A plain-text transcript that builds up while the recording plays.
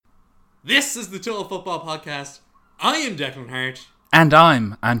This is the Total Football Podcast. I am Declan Hart. And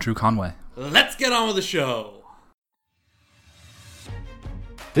I'm Andrew Conway. Let's get on with the show.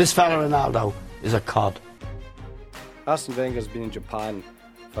 This fella Ronaldo is a cod. Arsene Wenger's been in Japan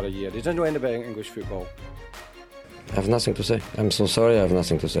for a year. He doesn't know anything about English football. I have nothing to say. I'm so sorry, I have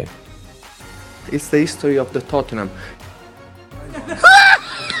nothing to say. It's the history of the Tottenham.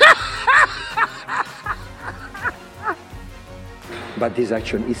 But this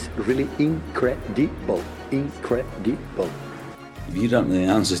action is really incredible. Incredible. If you don't know the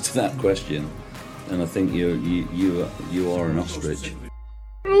answer to that question, then I think you are an ostrich.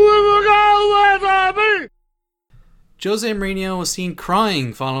 Jose Mourinho was seen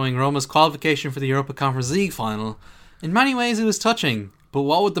crying following Roma's qualification for the Europa Conference League final. In many ways it was touching, but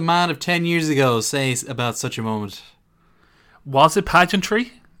what would the man of 10 years ago say about such a moment? Was it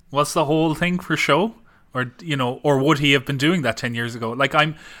pageantry? Was the whole thing for show? Or would he have been doing that 10 years ago?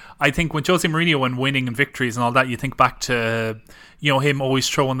 I think when Jose Mourinho and winning and victories and all that, you think back to, him always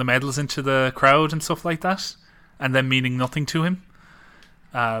throwing the medals into the crowd and stuff like that, and then meaning nothing to him.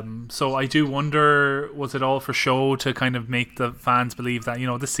 So I do wonder, was it all for show to kind of make the fans believe that,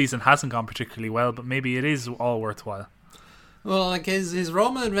 this season hasn't gone particularly well, but maybe it is all worthwhile? Well, his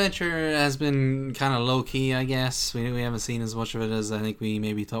Roma adventure has been kind of low-key, I guess. We haven't seen as much of it as I think we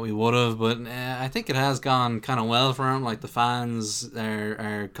maybe thought we would have, but I think it has gone kind of well for him. Like, the fans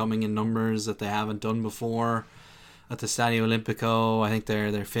are coming in numbers that they haven't done before at the Stadio Olimpico. I think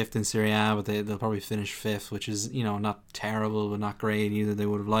they're fifth in Serie A, but they'll probably finish fifth, which is, not terrible, but not great either. They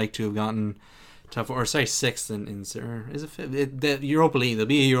would have liked to have gotten sixth in Serie A. Is it fifth? The Europa League. There'll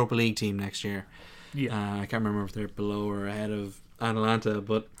be a Europa League team next year. Yeah, I can't remember if they're below or ahead of Atalanta,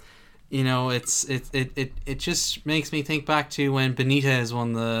 but it just makes me think back to when Benitez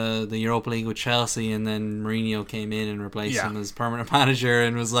won the Europa League with Chelsea, and then Mourinho came in and replaced him as permanent manager,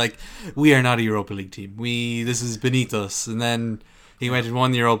 and was like, "We are not a Europa League team. This is Benitez." And then he went and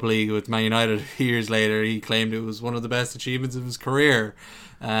won the Europa League with Man United. Years later, he claimed it was one of the best achievements of his career.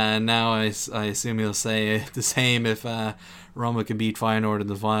 And now I assume he'll say the same if Roma can beat Feyenoord in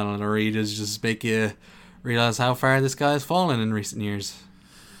the final, or he does just make you realise how far this guy has fallen in recent years.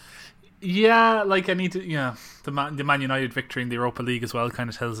 Yeah, the Man United victory in the Europa League as well kind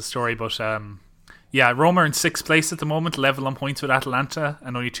of tells the story, but Roma are in 6th place at the moment, level on points with Atalanta,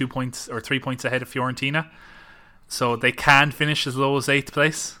 and only 2 points or 3 points ahead of Fiorentina, so they can finish as low as 8th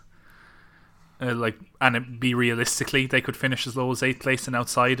place. Realistically, they could finish as low as 8th place and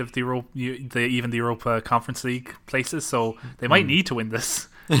outside of the Europa Conference League places. So they might need to win this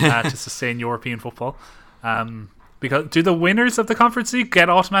to sustain European football. Because do the winners of the Conference League get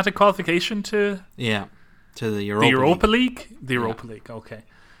automatic qualification to the Europa League? The Europa League, okay.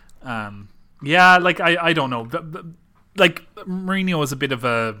 I don't know. Mourinho is a bit of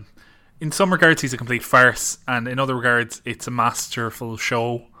a, in some regards, he's a complete farce, and in other regards, it's a masterful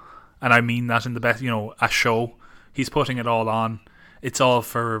show. And I mean that in the best, a show. He's putting it all on. It's all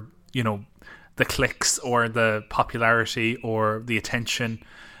for, the clicks or the popularity or the attention.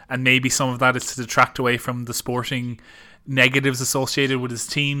 And maybe some of that is to detract away from the sporting negatives associated with his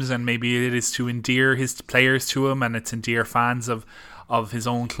teams. And maybe it is to endear his players to him, and it's endear fans of his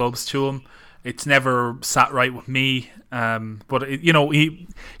own clubs to him. It's never sat right with me. But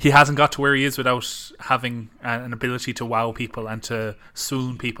he hasn't got to where he is without having an ability to wow people and to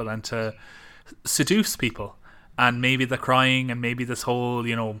swoon people and to seduce people. And maybe the crying and maybe this whole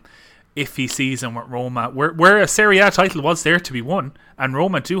iffy season with Roma, where a Serie A title was there to be won, and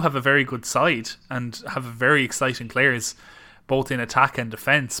Roma do have a very good side and have very exciting players both in attack and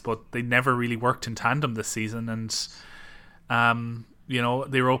defence, but they never really worked in tandem this season. And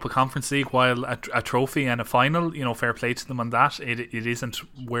the Europa Conference League, while a trophy and a final, fair play to them on that, it isn't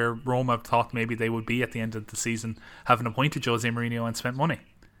where Roma thought maybe they would be at the end of the season, having appointed Jose Mourinho and spent money.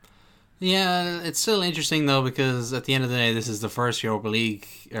 Yeah, it's still interesting though, because at the end of the day, this is the first Europa League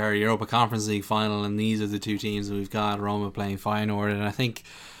or Europa Conference League final, and these are the two teams that we've got, Roma playing Feyenoord, and I think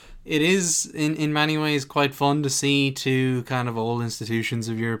it is in many ways quite fun to see two kind of old institutions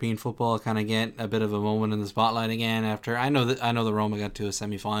of European football kind of get a bit of a moment in the spotlight again. After I know the Roma got to a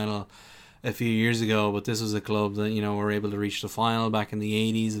semi-final a few years ago, but this was a club that were able to reach the final back in the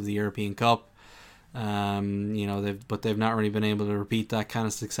 80s of the European Cup. They've not really been able to repeat that kind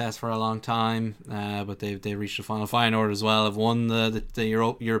of success for a long time. But they've reached the final. Feyenoord as well have won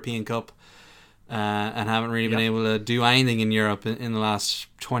the European Cup. And haven't really been able to do anything in Europe in the last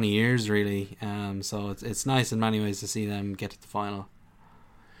 20 years, really. So it's nice in many ways to see them get to the final.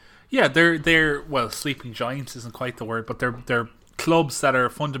 Yeah, they're sleeping giants isn't quite the word, but they're clubs that are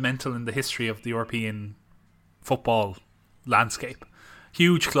fundamental in the history of the European football landscape.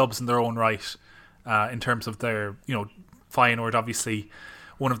 huge clubs in their own right, in terms of their, Feyenoord, obviously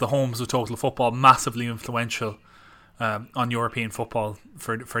one of the homes of total football, massively influential on European football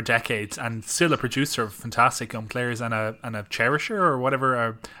for decades, and still a producer of fantastic young players and a cherisher or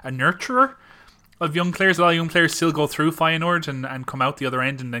whatever, a nurturer of young players. A lot of young players still go through Feyenoord and come out the other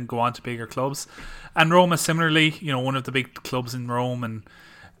end and then go on to bigger clubs. And Roma similarly, one of the big clubs in Rome, and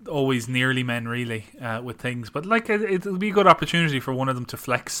always nearly men really with things. But like it'll be a good opportunity for one of them to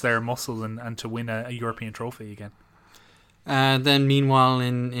flex their muscle and to win a European trophy again. Then meanwhile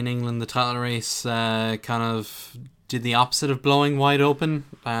in England, the title race kind of did the opposite of blowing wide open.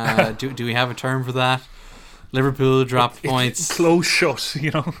 Do we have a term for that? Liverpool dropped points. Closed shut,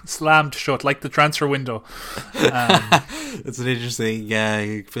 slammed shut, like the transfer window. It's an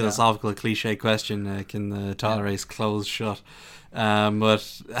interesting philosophical cliche question. Can the title race close shut?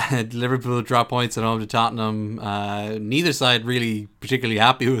 But Liverpool dropped points at home to Tottenham. Neither side really particularly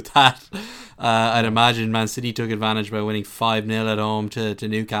happy with that. I'd imagine Man City took advantage by winning 5-0 at home to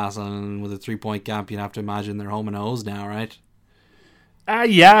Newcastle, and with a 3-point gap, you'd have to imagine they're home and hosed now, right?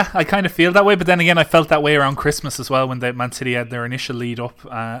 Yeah, I kind of feel that way, but then again, I felt that way around Christmas as well when Man City had their initial lead up,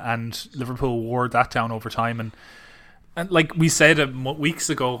 and Liverpool wore that down over time. And like we said weeks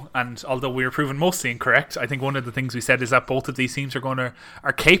ago, and although we were proven mostly incorrect, I think one of the things we said is that both of these teams are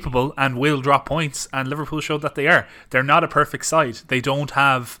capable and will drop points, and Liverpool showed that they are. They're not a perfect side. They don't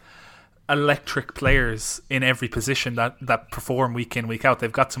have electric players in every position that perform week in, week out.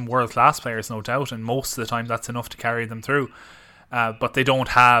 They've got some world-class players, no doubt, and most of the time that's enough to carry them through. But they don't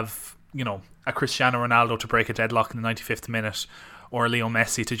have, a Cristiano Ronaldo to break a deadlock in the 95th minute, or a Leo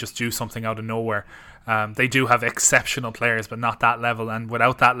Messi to just do something out of nowhere. They do have exceptional players, but not that level. And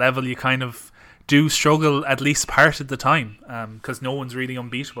without that level, you kind of do struggle at least part of the time, because no one's really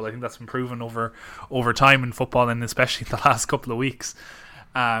unbeatable. I think that's been proven over time in football, and especially the last couple of weeks.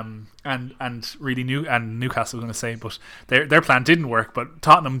 And really Newcastle was going to say, but their plan didn't work. But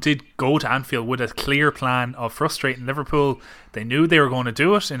Tottenham did go to Anfield with a clear plan of frustrating Liverpool. They knew they were going to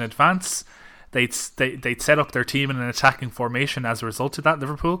do it in advance. They'd set up their team in an attacking formation as a result of that,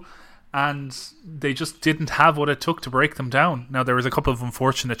 Liverpool, and they just didn't have what it took to break them down. Now, there was a couple of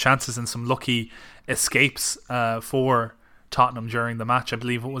unfortunate chances and some lucky escapes for Tottenham during the match. I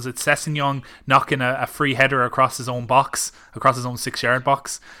believe, what was it, Sessegnon knocking a free header across his own 6-yard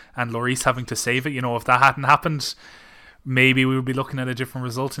box, and Lloris having to save it. If that hadn't happened, maybe we would be looking at a different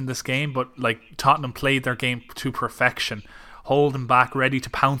result in this game. But like, Tottenham played their game to perfection, holding back, ready to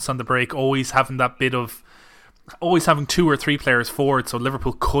pounce on the break, always having 2 or 3 players forward, so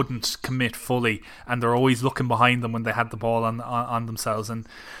Liverpool couldn't commit fully, and they're always looking behind them when they had the ball on themselves. And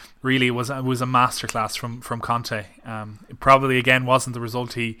really, it was a masterclass from Conte. It probably again wasn't the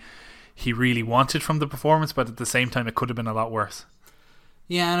result he really wanted from the performance, but at the same time, it could have been a lot worse.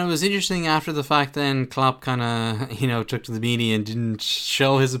 Yeah, and it was interesting after the fact. Then Klopp kind of took to the media and didn't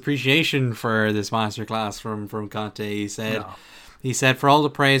show his appreciation for this masterclass from Conte. He said, for all the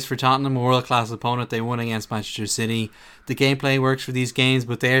praise for Tottenham, a world-class opponent, they won against Manchester City. The gameplay works for these games,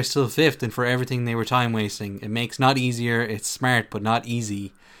 but they are still fifth, and for everything they were time-wasting. It makes not easier, it's smart, but not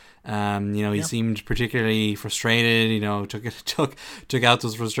easy. He seemed particularly frustrated, took out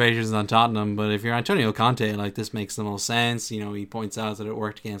those frustrations on Tottenham. But if you're Antonio Conte, like, this makes the most sense. He points out that it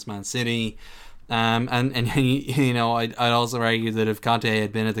worked against Man City. I'd also argue that if Conte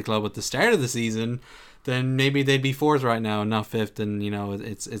had been at the club at the start of the season, then maybe they'd be fourth right now and not fifth. And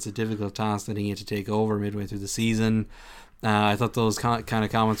it's a difficult task that he had to take over midway through the season. I thought those kind of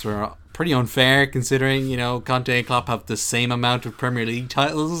comments were pretty unfair, considering Conte and Klopp have the same amount of Premier League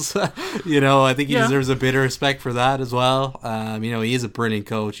titles. I think he deserves a bit of respect for that as well. He is a brilliant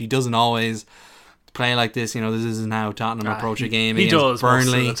coach. He doesn't always play like this. This isn't how Tottenham approach a game against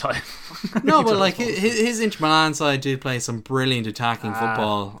Burnley. Most of the time. No, but like his Inter Milan side did play some brilliant attacking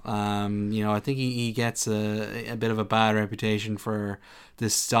football. I think he gets a bit of a bad reputation for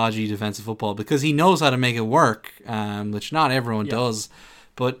this stodgy defensive football because he knows how to make it work, which not everyone does.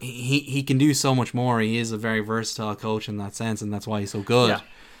 But he can do so much more. He is a very versatile coach in that sense, and that's why he's so good.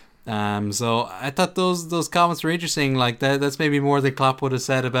 So I thought those comments were interesting. Like that's maybe more than Klopp would have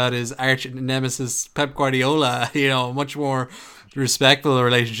said about his arch nemesis Pep Guardiola. Much more respectful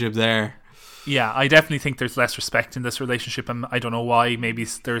relationship there. Yeah, I definitely think there's less respect in this relationship, and I don't know why. Maybe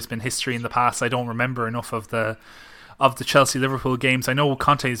there's been history in the past. I don't remember enough of the Chelsea Liverpool games. I know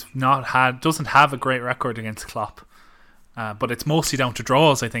Conte's doesn't have a great record against Klopp. But it's mostly down to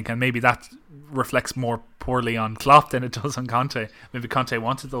draws, I think, and maybe that reflects more poorly on Klopp than it does on Conte. Maybe Conte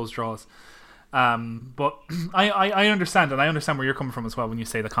wanted those draws. But I understand, and I understand where you're coming from as well when you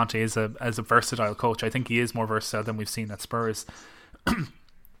say that Conte is a versatile coach. I think he is more versatile than we've seen at Spurs.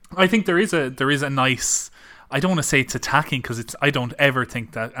 I think there is a nice. I don't want to say it's attacking because I don't ever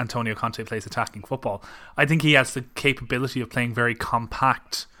think that Antonio Conte plays attacking football. I think he has the capability of playing very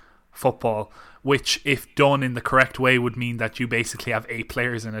compact football, which, if done in the correct way, would mean that you basically have 8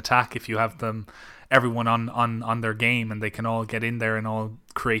 players in attack if you have everyone on their game and they can all get in there and all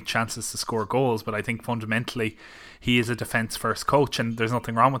create chances to score goals. But I think fundamentally he is a defence first coach, and there's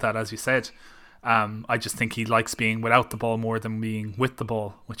nothing wrong with that, as you said. I just think he likes being without the ball more than being with the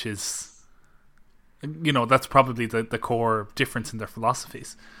ball, which is, that's probably the core difference in their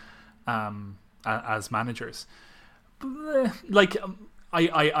philosophies as managers.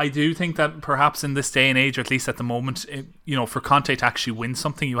 I do think that perhaps in this day and age, or at least at the moment, for Conte to actually win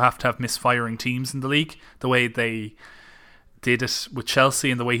something, you have to have misfiring teams in the league. The way they did it with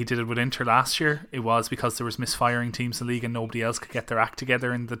Chelsea and the way he did it with Inter last year, it was because there was misfiring teams in the league and nobody else could get their act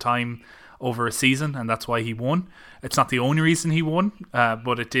together in the time over a season, and that's why he won. It's not the only reason he won,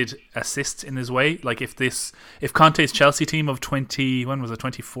 but it did assist in his way. Like if Conte's Chelsea team of 2014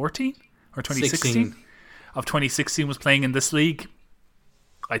 or 2016 of 2016 was playing in this league,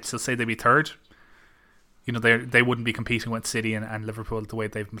 I'd still say they'd be third. They wouldn't be competing with City and Liverpool the way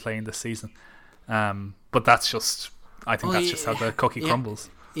they've been playing this season. But that's just, I think that's just how the cookie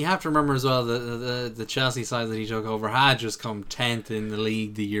crumbles. You have to remember as well the Chelsea side that he took over had just come 10th in the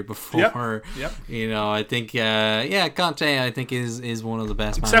league the year before. Yep. I think Conte I think is one of the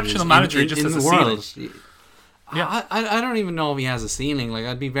best exceptional managers in the world. Yeah. I don't even know if he has a ceiling. Like,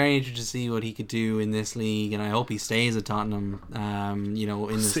 I'd be very interested to see what he could do in this league, and I hope he stays at Tottenham. In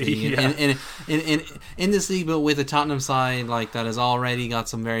this league, in this league, but with a Tottenham side like that has already got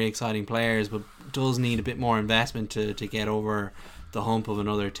some very exciting players, but does need a bit more investment to get over the hump of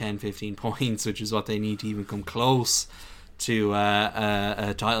another 10-15 points, which is what they need to even come close to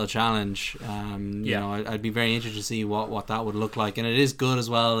a title challenge. I'd be very interested to see what that would look like, and it is good as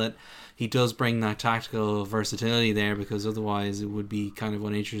well that he does bring that tactical versatility there, because otherwise it would be kind of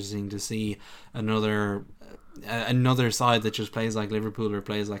uninteresting to see another side that just plays like Liverpool or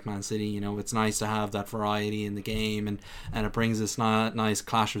plays like Man City. It's nice to have that variety in the game, and it brings this nice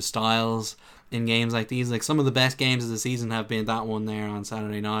clash of styles in games like these. Like, some of the best games of the season have been that one there on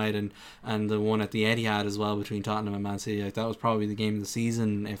Saturday night, and the one at the Etihad as well between Tottenham and Man City. Like, that was probably the game of the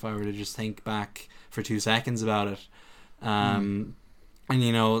season if I were to just think back for 2 seconds about it. And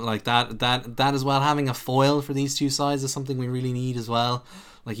like that as well, having a foil for these two sides is something we really need as well.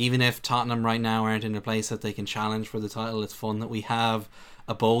 Like, even if Tottenham right now aren't in a place that they can challenge for the title, it's fun that we have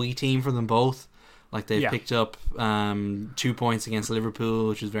a bogey team for them both. Like, they've picked up 2 points against Liverpool,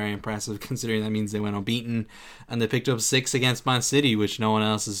 which is very impressive considering that means they went unbeaten, and they picked up 6 against Man City, which no one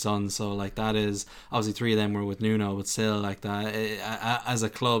else has done. So, like, that is obviously 3 of them were with Nuno, but still, like, that as a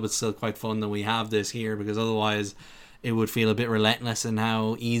club, it's still quite fun that we have this here, because otherwise it would feel a bit relentless in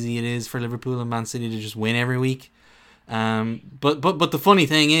how easy it is for Liverpool and Man City to just win every week. But the funny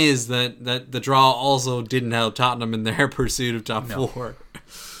thing is that the draw also didn't help Tottenham in their pursuit of top 4.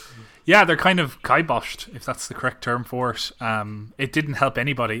 Yeah, they're kind of kiboshed, if that's the correct term for it. It didn't help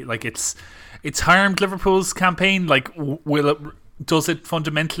anybody. Like, it's harmed Liverpool's campaign. Like, does it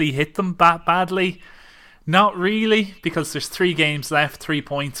fundamentally hit them badly? Not really, because there's 3 games left, 3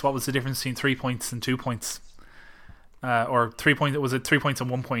 points. What was the difference between 3 points and 2 points? Or 3 points? Was it 3 points and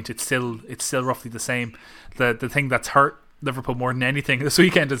 1 point? It's still roughly the same. The thing that's hurt Liverpool more than anything this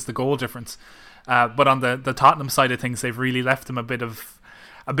weekend is the goal difference. But on the Tottenham side of things, they've really left them a bit of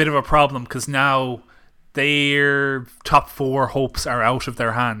a problem, because now their top 4 hopes are out of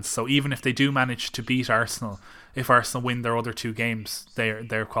their hands. So even if they do manage to beat Arsenal, if Arsenal win their other 2 games,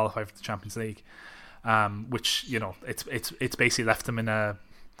 they're qualified for the Champions League. Which, it's basically left them in a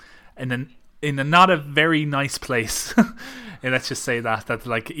not a very nice place. And let's just say that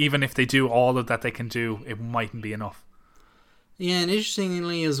like, even if they do all of that they can do, it mightn't be enough. Yeah, and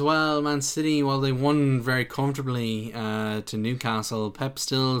interestingly as well, Man City, while they won very comfortably to Newcastle, Pep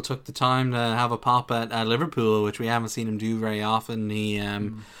still took the time to have a pop at Liverpool, which we haven't seen him do very often. He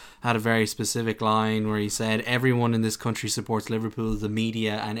had a very specific line where he said, "Everyone in this country supports Liverpool, the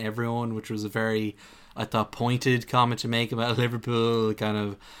media and everyone," which was a very, I thought, pointed comment to make about Liverpool, kind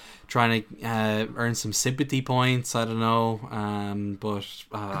of trying to earn some sympathy points. I don't know, but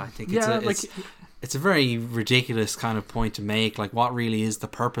I think it's a very ridiculous kind of point to make. Like, what really is the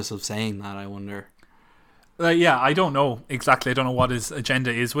purpose of saying that, I wonder? I don't know exactly. I don't know what his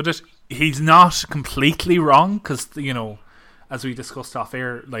agenda is with it. He's not completely wrong, because, as we discussed off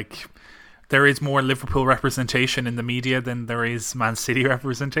air, like, there is more Liverpool representation in the media than there is Man City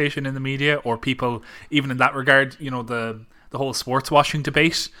representation in the media, or people, even in that regard, the whole sports washing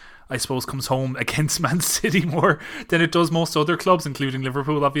debate. I suppose, comes home against Man City more than it does most other clubs, including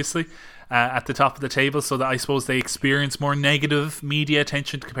Liverpool, obviously, at the top of the table. So that I suppose they experience more negative media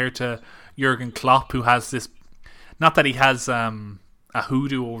attention compared to Jurgen Klopp, who has this, not that he has a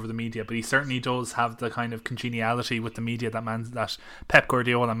hoodoo over the media, but he certainly does have the kind of congeniality with the media that Pep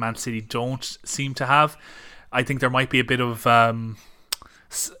Guardiola and Man City don't seem to have. I think there might be a bit of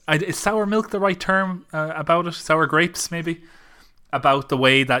is sour milk the right term about it? Sour grapes, maybe, about the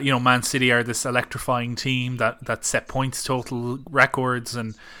way that, you know, Man City are this electrifying team that set points total records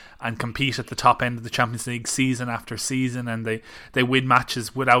and compete at the top end of the Champions League season after season, and they win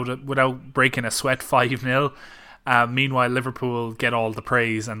matches without breaking a sweat 5-0. Meanwhile, Liverpool get all the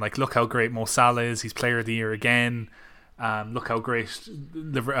praise, and like, look how great Mo Salah is. He's Player of the Year again. Look how great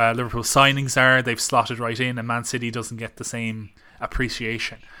Liverpool signings are. They've slotted right in, and Man City doesn't get the same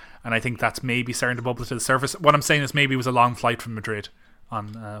appreciation. And I think that's maybe starting to bubble to the surface. What I'm saying is maybe it was a long flight from Madrid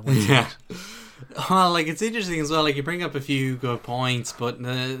on Wednesday night. Well, like, it's interesting as well. Like, you bring up a few good points, but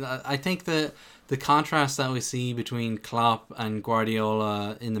I think that the contrast that we see between Klopp and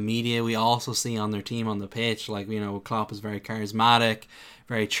Guardiola in the media, we also see on their team on the pitch. Like, you know, Klopp is very charismatic,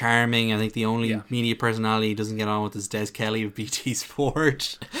 very charming. I think the only media personality he doesn't get on with is Des Kelly of BT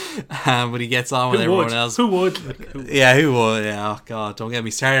Sport. But he gets on with everyone else. Who would? Yeah, who would? Yeah, oh God, don't get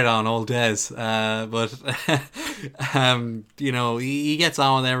me started on old Des. But you know, he gets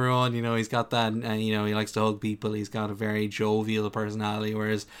on with everyone. You know, he's got that. You know, he likes to hug people. He's got a very jovial personality,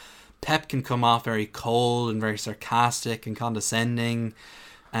 whereas Pep can come off very cold and very sarcastic and condescending.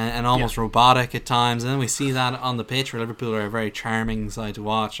 And almost robotic at times. And then we see that on the pitch, where Liverpool are a very charming side to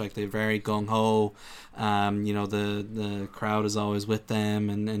watch. Like, they're very gung-ho. You know, the crowd is always with them,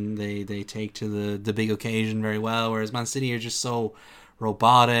 and they take to the big occasion very well. Whereas Man City are just so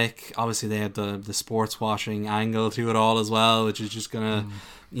robotic. Obviously, they have the sports washing angle to it all as well, which is just going to,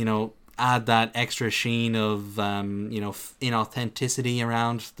 you know, add that extra sheen of, you know, inauthenticity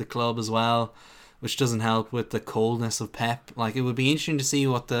around the club as well, which doesn't help with the coldness of Pep. Like, it would be interesting to see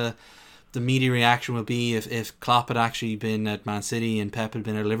what the media reaction would be if Klopp had actually been at Man City and Pep had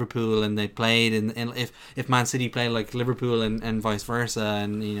been at Liverpool, and they played, and if Man City played like Liverpool and vice versa,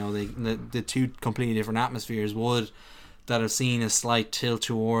 and, you know, the two completely different atmospheres, would that have seen a slight tilt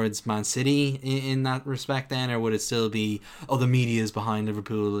towards Man City in that respect then, or would it still be, oh, the media is behind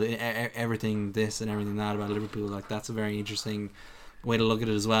Liverpool, everything this and everything that about Liverpool? Like, that's a very interesting way to look at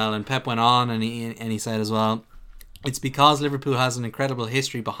it as well. And Pep went on and he said as well, it's because Liverpool has an incredible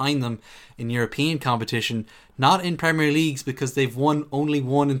history behind them in European competition, not in Premier Leagues, because they've only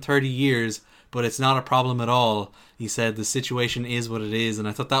won in 30 years, but it's not a problem at all. He said the situation is what it is, and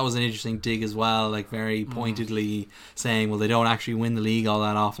I thought that was an interesting dig as well, like very pointedly saying, well, they don't actually win the league all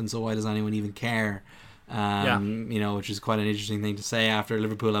that often, so why does anyone even care? You know, which is quite an interesting thing to say after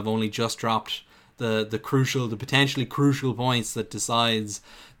Liverpool have only just dropped the potentially crucial points that decides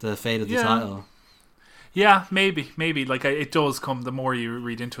the fate of the title. Yeah, maybe. Like, it does come, the more you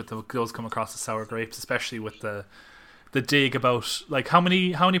read into it, it does come across as sour grapes, especially with the dig about, like, how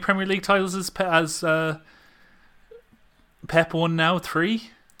many Premier League titles has Pep won now? 3,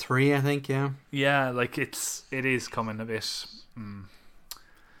 I think. Yeah, like, it is coming a bit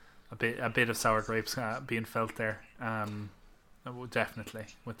of sour grapes being felt there. Definitely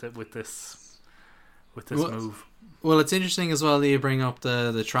with this move. Well, it's interesting as well that you bring up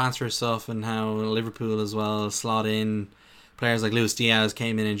the transfer stuff and how Liverpool as well slot in players like Luis Diaz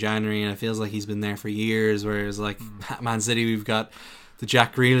came in January, and it feels like he's been there for years, whereas like Man City, we've got the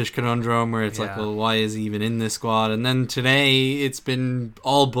Jack Grealish conundrum where it's like, well, why is he even in this squad? And then today it's been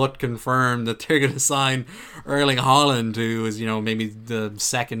all but confirmed that they're going to sign Erling Haaland, who is, you know, maybe the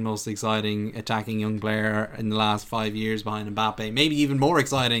second most exciting attacking young player in the last 5 years behind Mbappe, maybe even more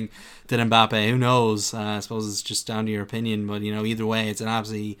exciting than Mbappe, who knows? I suppose it's just down to your opinion, but, you know, either way, it's an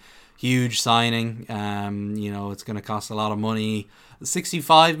absolutely huge signing. You know, it's going to cost a lot of money.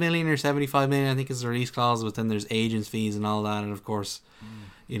 65 million or 75 million, I think, is the release clause, but then there's agents fees and all that, and of course,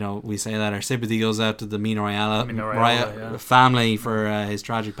 you know, we say that our sympathy goes out to the Mino Raiola family for his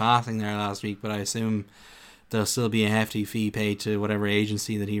tragic passing there last week, but I assume there'll still be a hefty fee paid to whatever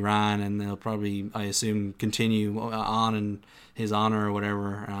agency that he ran, and they'll probably, I assume, continue on in his honour or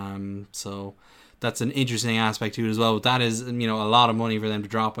whatever. So that's an interesting aspect to it as well, but that is, you know, a lot of money for them to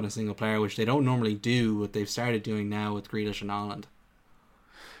drop on a single player, which they don't normally do, but they've started doing now with Grealish and Haaland.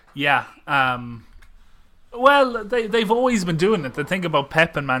 Yeah, well, they've always been doing it. The thing about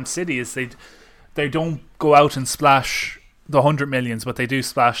Pep and Man City is they don't go out and splash the 100 millions, but they do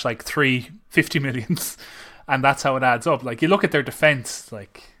splash like 50 millions, and that's how it adds up. Like, you look at their defence,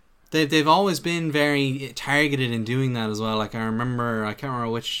 like, They've always been very targeted in doing that as well. Like I can't remember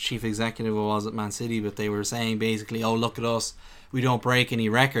which chief executive it was at Man City, but they were saying basically, "Oh, look at us, we don't break any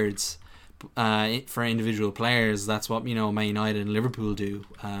records for individual players." That's what Man United and Liverpool do.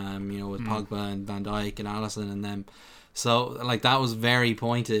 With Pogba and Van Dijk and Alisson and them. So like that was very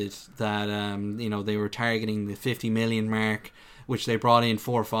pointed. That they were targeting the 50 million mark, which they brought in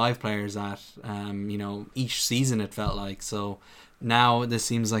 4 or 5 players at. Each season it felt like so. Now this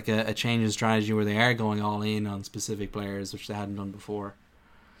seems like a change in strategy where they are going all in on specific players, which they hadn't done before.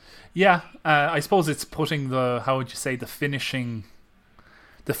 Yeah, I suppose it's putting the finishing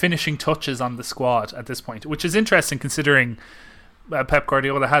touches on the squad at this point, which is interesting considering Pep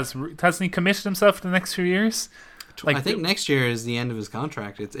Guardiola hasn't he committed himself for the next few years? Like, I think next year is the end of his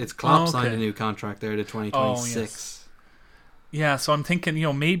contract. It's Klopp signed a new contract there to 2026. Oh, yes. Yeah, so I'm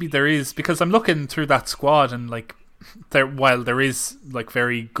thinking, maybe there is, because I'm looking through that squad and like while there is like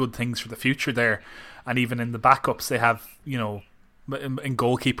very good things for the future there, and even in the backups they have, in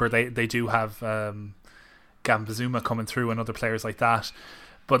goalkeeper they do have Gambazuma coming through and other players like that,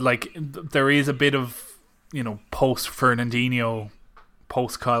 but like there is a bit of post Fernandinho,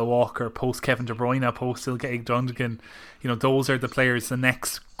 post Kyle Walker, post Kevin De Bruyne, post Ilkay Gundogan, those are the players, the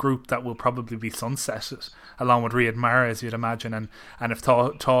next group that will probably be sunsetted along with Riyad Mahrez, you'd imagine, and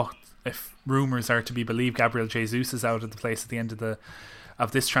if rumours are to be believed, Gabriel Jesus is out of the place at the end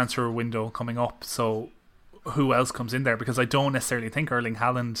of this transfer window coming up. So who else comes in there? Because I don't necessarily think Erling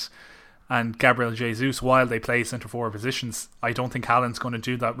Haaland and Gabriel Jesus, while they play centre forward positions, I don't think Haaland's going to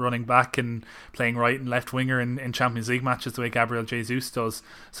do that running back and playing right and left winger in Champions League matches the way Gabriel Jesus does.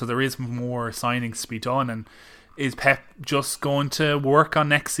 So there is more signings to be done. And is Pep just going to work on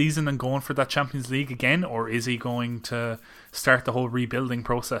next season and going for that Champions League again, or is he going to start the whole rebuilding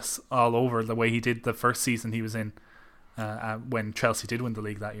process all over the way he did the first season he was in when Chelsea did win the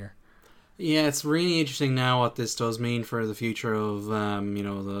league that year? Yeah, it's really interesting now what this does mean for the future of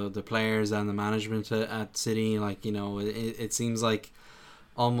the players and the management at City. Like it seems like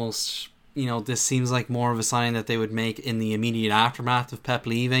almost this seems like more of a sign that they would make in the immediate aftermath of Pep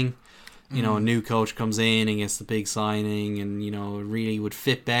leaving. A new coach comes in and gets the big signing, and really would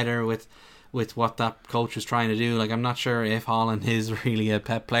fit better with what that coach was trying to do. Like I'm not sure if Haaland is really a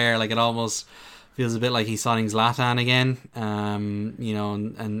Pep player. Like it almost feels a bit like he's signing Zlatan again.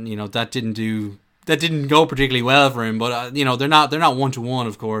 That didn't go particularly well for him. But they're not 1-to-1,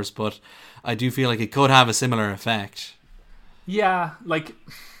 of course. But I do feel like it could have a similar effect. Yeah, like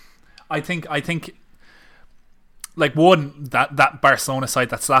I think. Like one, that Barcelona side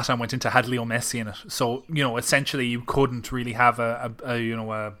that Zlatan went into had Leo Messi in it, so essentially you couldn't really have a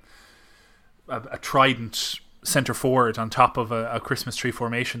trident centre forward on top of a Christmas tree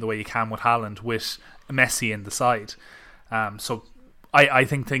formation the way you can with Haaland with Messi in the side. So I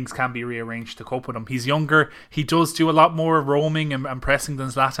think things can be rearranged to cope with him. He's younger. He does do a lot more roaming and pressing than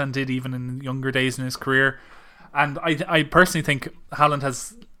Zlatan did even in younger days in his career. And I personally think Haaland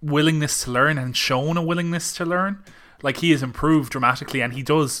has willingness to learn and shown a willingness to learn. Like he has improved dramatically, and he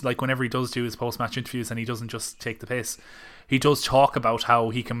does, like whenever he does do his post-match interviews and he doesn't just take the piss, he does talk about how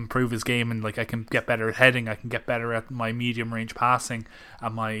he can improve his game, and like I can get better at heading, I can get better at my medium range passing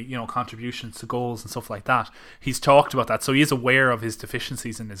and my contributions to goals and stuff like that. He's talked about that, so he is aware of his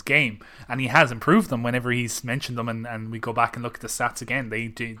deficiencies in his game, and he has improved them whenever he's mentioned them, and we go back and look at the stats again, they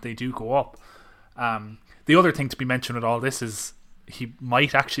do go up. The other thing to be mentioned with all this is he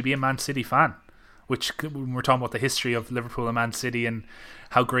might actually be a Man City fan, which when we're talking about the history of Liverpool and Man City and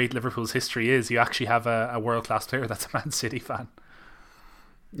how great Liverpool's history is, you actually have a world-class player that's a Man City fan.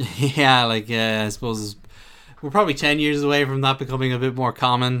 Yeah, I suppose we're probably 10 years away from that becoming a bit more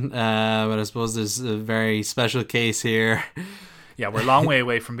common, but I suppose there's a very special case here. Yeah, we're a long way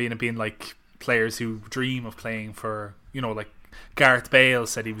away from being like players who dream of playing for, like Gareth Bale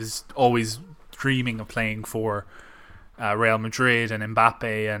said he was always dreaming of playing for Real Madrid and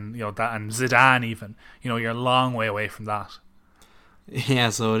Mbappe and that, and Zidane even. You're a long way away from that. Yeah,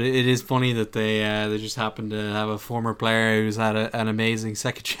 so it is funny that they just happen to have a former player who's had an amazing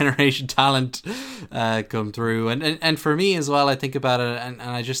second generation talent come through, and for me as well, I think about it and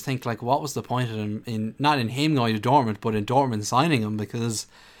I just think like, what was the point of him in not in him going to Dortmund, but in Dortmund signing him, because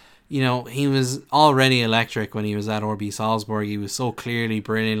he was already electric when he was at RB Salzburg. He was so clearly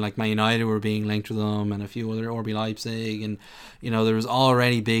brilliant. Like Man United were being linked with him and a few other RB Leipzig, and there was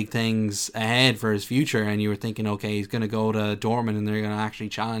already big things ahead for his future, and you were thinking, okay, he's going to go to Dortmund and they're going to actually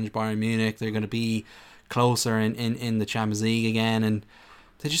challenge Bayern Munich. They're going to be closer in the Champions League again, and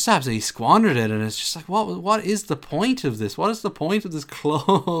they just absolutely squandered it, and it's just like, what is the point of this? What is the point of this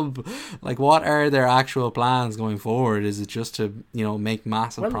club? Like, what are their actual plans going forward? Is it just to, make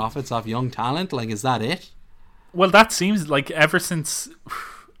massive profits off young talent? Like, is that it? Well, that seems like ever since,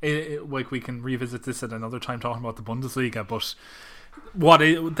 like, we can revisit this at another time talking about the Bundesliga,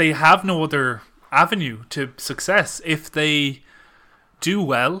 but they have no other avenue to success. If they do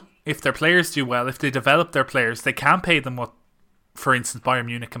well, if their players do well, if they develop their players, they can pay them what, for instance, Bayern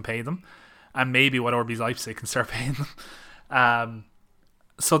Munich can pay them, and maybe what RB Leipzig can start paying them.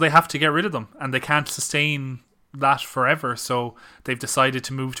 So they have to get rid of them, and they can't sustain that forever. So they've decided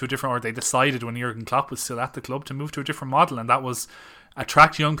to move to a different, or they decided when Jurgen Klopp was still at the club, to move to a different model, and that was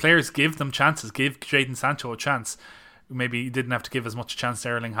attract young players, give them chances, give Jadon Sancho a chance. Maybe he didn't have to give as much chance to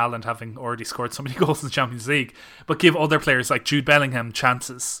Erling Haaland, having already scored so many goals in the Champions League, but give other players like Jude Bellingham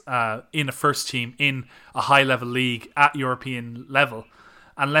chances in a first team, in a high level league at European level,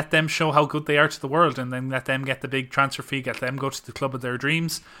 and let them show how good they are to the world, and then let them get the big transfer fee, get them go to the club of their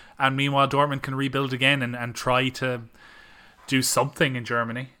dreams, and meanwhile Dortmund can rebuild again and try to do something in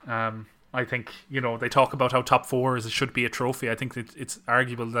Germany. I think, they talk about how top four should be a trophy. I think that it's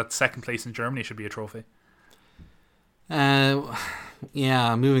arguable that second place in Germany should be a trophy.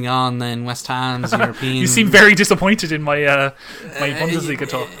 Moving on then, West Ham's European... You seem very disappointed in my Bundesliga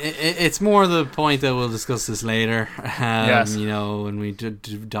talk. It's more the point that we'll discuss this later, yes. When we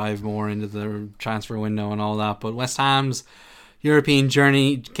dive more into the transfer window and all that. But West Ham's European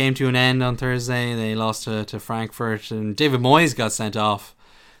journey came to an end on Thursday. They lost to Frankfurt, and David Moyes got sent off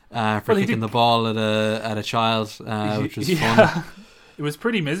for kicking the ball at a child, which was fun. It was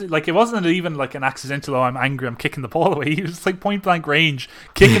pretty miserable. Like, it wasn't even like an accidental, I'm angry, I'm kicking the ball away. He was like point blank range,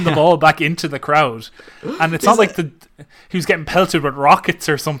 kicking the ball back into the crowd. And it's not like he was getting pelted with rockets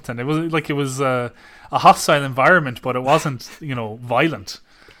or something. It was a hostile environment, but it wasn't, violent.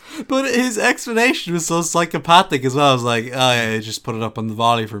 But his explanation was so psychopathic as well. I was like, oh yeah, just put it up on the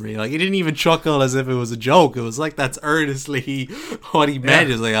volley for me. Like, he didn't even chuckle as if it was a joke. It was like, that's earnestly what he meant.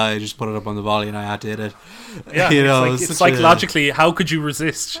 He was like, oh, I just put it up on the volley and I had to hit it. Yeah, it's psychologically, how could you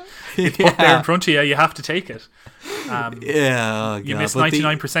resist? It's put there in front of you, you have to take it. You miss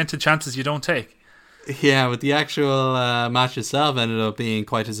 99% of chances you don't take. Yeah, but the actual match itself ended up being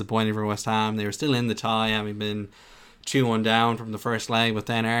quite disappointing for West Ham. They were still in the tie, having been 2-1 down from the first leg, but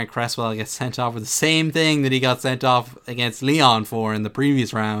then Aaron Cresswell gets sent off for the same thing that he got sent off against Lyon for in the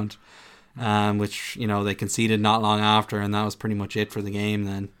previous round, which they conceded not long after, and that was pretty much it for the game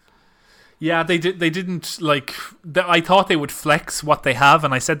then. Yeah, they didn't I thought they would flex what they have,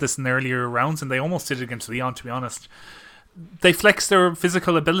 and I said this in the earlier rounds, and they almost did it against Lyon, to be honest. They flex their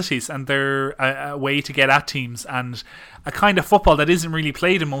physical abilities and their a way to get at teams, and a kind of football that isn't really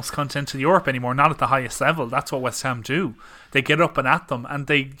played in most continental Europe anymore, not at the highest level. That's what West Ham do. They get up and at them, and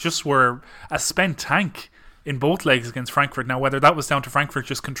they just were a spent tank in both legs against Frankfurt. Now, whether that was down to Frankfurt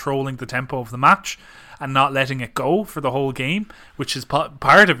just controlling the tempo of the match and not letting it go for the whole game, which is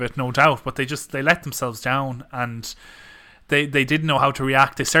part of it, no doubt, but they let themselves down, and they didn't know how to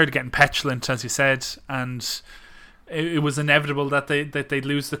react. They started getting petulant, as you said, and it was inevitable that they'd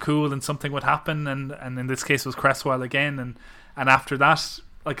lose the cool and something would happen, and in this case it was Cresswell again, and after that,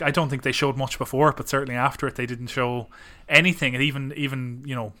 like, I don't think they showed much before, but certainly after it they didn't show anything, and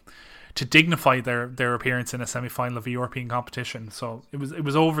even to dignify their appearance in a semi-final of a European competition. So it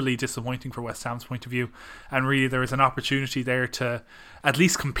was overly disappointing for West Ham's point of view, and really there was an opportunity there to at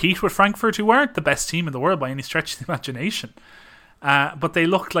least compete with Frankfurt, who weren't the best team in the world by any stretch of the imagination. But they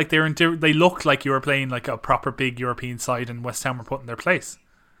looked like they looked like you were playing like a proper big European side, and West Ham were put in their place.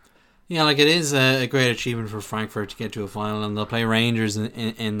 Yeah, like, it is a great achievement for Frankfurt to get to a final, and they'll play Rangers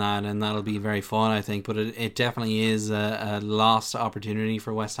in that, and that'll be very fun, I think. But it definitely is a lost opportunity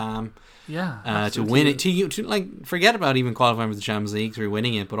for West Ham. Yeah, to win it, to like, forget about even qualifying for the Champions League through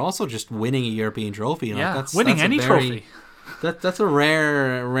winning it, but also just winning a European trophy. Winning any trophy. That's a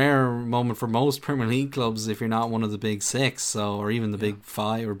rare moment for most Premier League clubs if you're not one of the big six, or even the big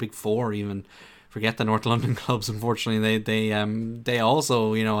five or big four even. Forget the North London clubs. Unfortunately, they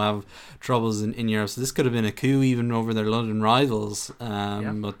also have troubles in Europe. So this could have been a coup even over their London rivals.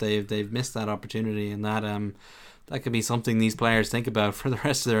 But they've missed that opportunity, and that could be something these players think about for the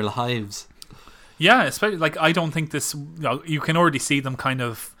rest of their lives. Yeah, especially I don't think this. You can already see them kind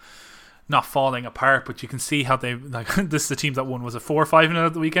of not falling apart, but you can see how they this is the team that won, was it 4-5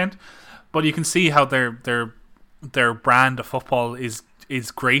 at the weekend, but you can see how their brand of football is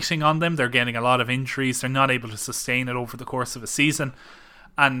grating on them. They're getting a lot of injuries. They're not able to sustain it over the course of a season,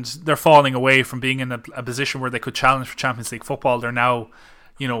 and they're falling away from being in a position where they could challenge for Champions League football. They're now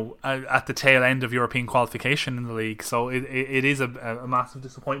at the tail end of European qualification in the league. So it is a massive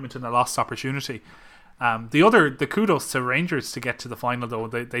disappointment and a lost opportunity. The kudos to Rangers to get to the final, though.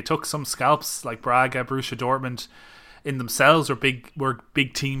 They took some scalps like Braga, Borussia Dortmund in themselves were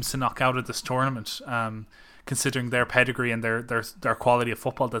big teams to knock out of this tournament, considering their pedigree and their quality of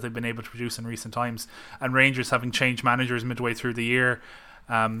football that they've been able to produce in recent times. And Rangers, having changed managers midway through the year,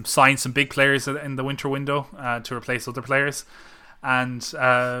 signed some big players in the winter window to replace other players. And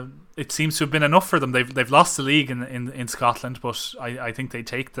it seems to have been enough for them. They've lost the league in Scotland, but I think they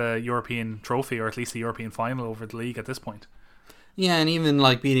take the European trophy, or at least the European final, over the league at this point. Yeah, and even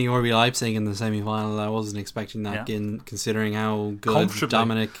like beating RB Leipzig in the semi-final, I wasn't expecting that, considering how good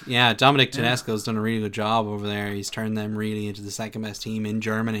Dominic Tedesco's done a really good job over there. He's turned them really into the second best team in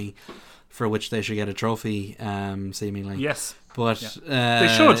Germany, for which they should get a trophy, seemingly. Yes. But they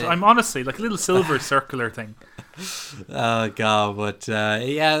should. I'm honestly like a little silver circular thing. Oh god, but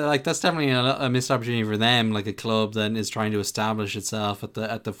like that's definitely a missed opportunity for them, like a club that is trying to establish itself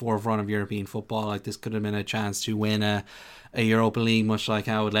at the forefront of European football. Like this could have been a chance to win a Europa League, much like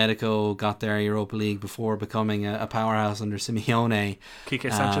how Atletico got their Europa League before becoming a powerhouse under Simeone. Quique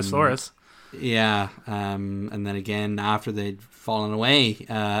Sanchez Flores. Yeah, and then again after they'd fallen away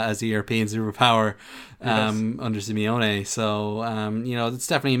as a European superpower under Simeone. So it's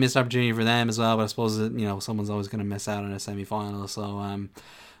definitely a missed opportunity for them as well. But I suppose that, someone's always going to miss out on a semi-final. So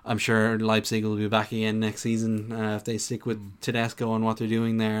I'm sure Leipzig will be back again next season if they stick with Tedesco and what they're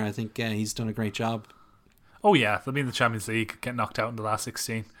doing there. I think he's done a great job. Oh yeah, they'll be in the Champions League, get knocked out in the last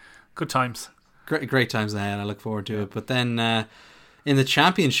 16. Good times. Great times ahead. I look forward to it. But then in the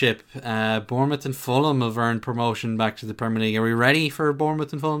Championship, Bournemouth and Fulham have earned promotion back to the Premier League. Are we ready for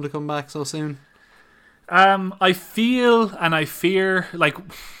Bournemouth and Fulham to come back so soon? I feel and I fear like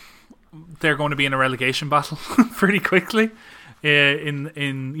they're going to be in a relegation battle pretty quickly.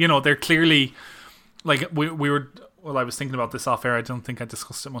 They're clearly like we were. Well, I was thinking about this off air. I don't think I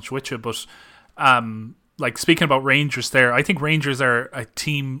discussed it much with you, but like speaking about Rangers there, I think Rangers are a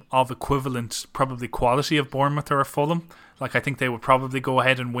team of equivalent probably quality of Bournemouth or Fulham. Like I think they would probably go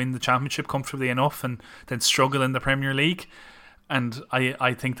ahead and win the Championship comfortably enough and then struggle in the Premier League. And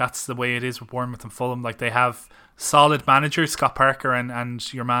I think that's the way it is with Bournemouth and Fulham. Like they have solid managers, Scott Parker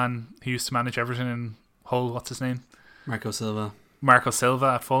and your man who used to manage Everton in Hull, what's his name? Marco Silva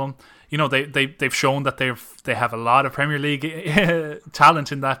at Fulham. They've shown that they have a lot of Premier League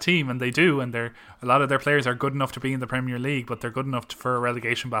talent in that team, and they do, and a lot of their players are good enough to be in the Premier League, but they're good enough for a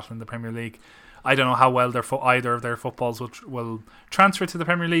relegation battle in the Premier League. I don't know how well either of their footballs will transfer to the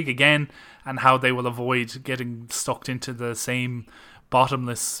Premier League again, and how they will avoid getting stuck into the same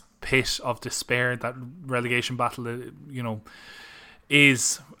bottomless pit of despair that relegation battle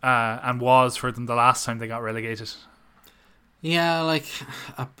is and was for them the last time they got relegated. Yeah, like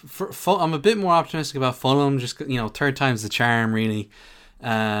I'm a bit more optimistic about Fulham. Just third time's the charm, really.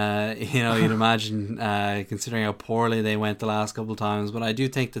 You'd imagine, considering how poorly they went the last couple of times. But I do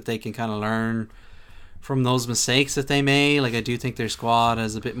think that they can kind of learn from those mistakes that they made. Like I do think their squad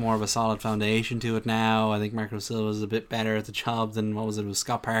has a bit more of a solid foundation to it now. I think Marco Silva is a bit better at the job than it was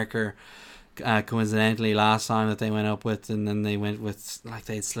Scott Parker. Coincidentally, last time that they went up with, and then they went with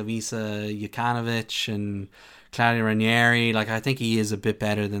they had Slavica Jokanovic and Claudio Ranieri. Like I think he is a bit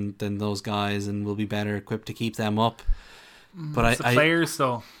better than those guys and will be better equipped to keep them up. But the players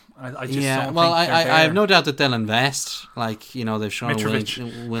though, I just don't think I have no doubt that they'll invest. Like they've shown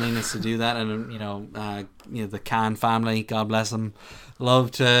Mitrovic. a willingness to do that, and the Khan family, God bless them,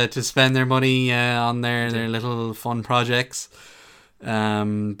 love to spend their money on their little fun projects.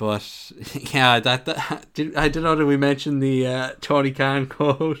 But yeah, I don't know that we mentioned the Tony Khan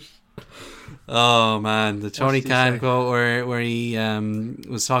quote. Oh man, the Tony Khan quote where he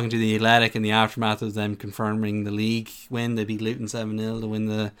was talking to the Athletic in the aftermath of them confirming the league win. They beat Luton 7-0 to win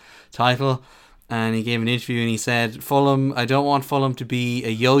the title, and he gave an interview and he said, "Fulham, I don't want Fulham to be a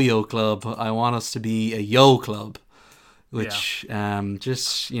yo-yo club. I want us to be a yo club." Which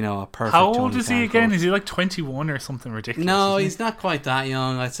just a perfect. How old Tony is he Khan again? quote. Is he like 21 or something ridiculous? No, he's not quite that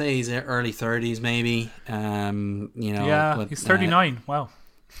young. I'd say he's early 30s maybe. But, he's 39. Wow.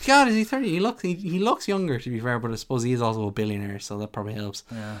 God, is he 30? He looks younger, to be fair, but I suppose he is also a billionaire, so that probably helps.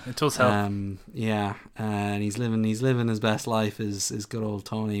 Yeah, it does help. And he's living his best life is good old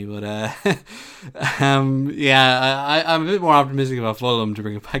Tony. But I'm a bit more optimistic about Fulham, to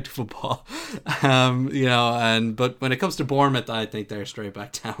bring it back to football. But when it comes to Bournemouth, I think they're straight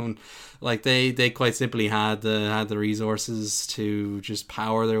back down. Like they quite simply had the resources to just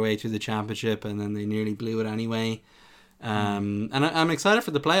power their way through the Championship, and then they nearly blew it anyway. And I'm excited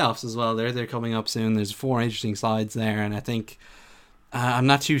for the playoffs as well. They're coming up soon. There's 4 interesting sides there, and I think I'm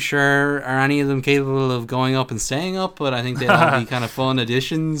not too sure are any of them capable of going up and staying up, but I think they'll all be kind of fun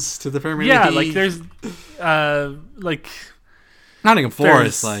additions to the Premier League. Yeah, like there's like Nottingham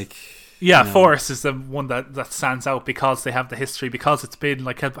Forest, like. Yeah, Forest is the one that stands out because they have the history, because it's been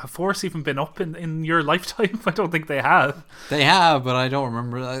like, have Forest even been up in your lifetime? I don't think they have. They have, but I don't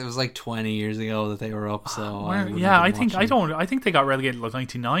remember. It was like 20 years ago that they were up. So I think they got relegated like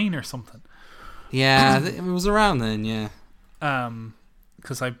 99 or something. Yeah, it was around then. Yeah.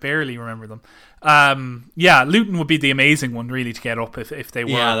 Because I barely remember them. Yeah, Luton would be the amazing one really to get up if they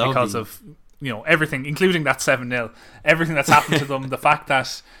were, because of everything, including that 7-0, everything that's happened to them, the fact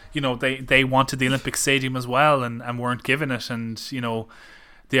that they wanted the Olympic Stadium as well and weren't given it, and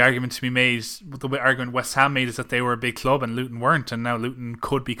the argument to be made, the argument West Ham made, is that they were a big club and Luton weren't, and now Luton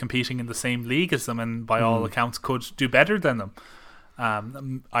could be competing in the same league as them and by all accounts could do better than them.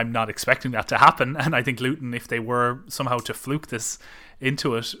 I'm not expecting that to happen, and I think Luton, if they were somehow to fluke this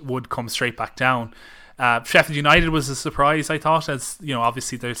into it, would come straight back down. Sheffield United was a surprise, I thought, as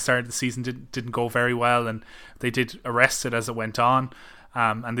obviously the start of the season didn't go very well, and they did arrest it as it went on,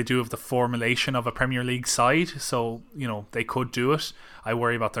 and they do have the formulation of a Premier League side, so they could do it. I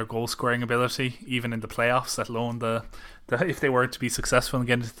worry about their goal scoring ability even in the playoffs, let alone the if they were to be successful and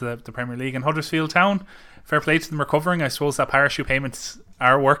get into the Premier League. And Huddersfield Town, fair play to them recovering. I suppose that parachute payments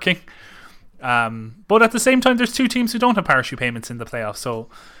are working, but at the same time there's two teams who don't have parachute payments in the playoffs, so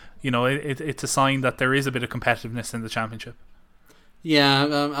it's a sign that there is a bit of competitiveness in the Championship.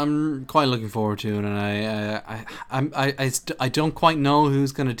 Yeah, I'm quite looking forward to it, and I don't quite know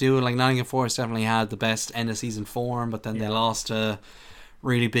who's going to do it. Like Nottingham Forest definitely had the best end of season form, but then they lost a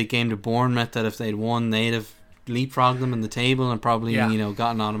really big game to Bournemouth that if they'd won, they'd have leapfrogged them in the table and probably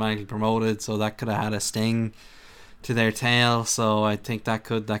gotten automatically promoted. So that could have had a sting to their tail. So I think that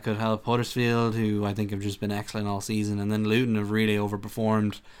could help Huddersfield, who I think have just been excellent all season, and then Luton have really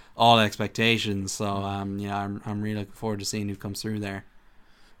overperformed all expectations. So I'm really looking forward to seeing who comes through there.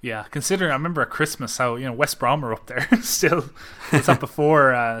 Yeah, considering I remember at Christmas how West Brom were up there still. It's up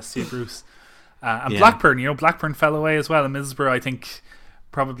before Steve Bruce and Blackburn. Blackburn fell away as well. And Middlesbrough, I think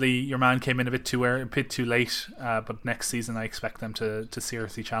probably your man came in a bit too late. But next season, I expect them to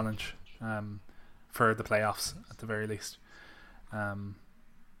seriously challenge for the playoffs at the very least.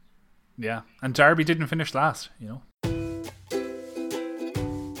 Yeah, and Derby didn't finish last.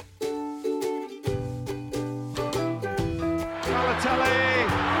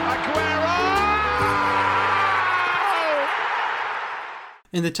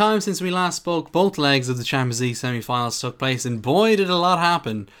 In the time since we last spoke, both legs of the Champions League semi-finals took place, and boy did a lot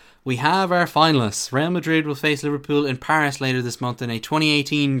happen. We have our finalists. Real Madrid will face Liverpool in Paris later this month in a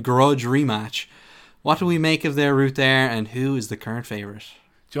 2018 grudge rematch. What do we make of their route there, and who is the current favourite?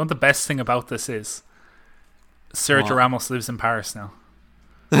 Do you know what the best thing about this is? Sergio Ramos lives in Paris now.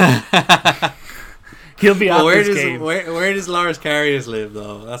 He'll be at this game. Where does Loris Karius live,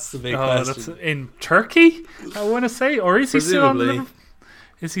 though? That's the big question. That's in Turkey, I want to say. Or is he still on Liverpool?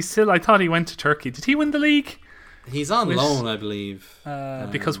 Is he still? I thought he went to Turkey. Did he win the league? He's on loan, I believe.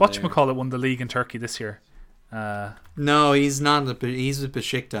 Because whatchamacallit won the league in Turkey this year. No, he's not. He's with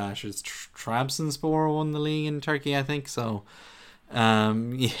Besiktas. It's Trabzonspor won the league in Turkey, I think. So,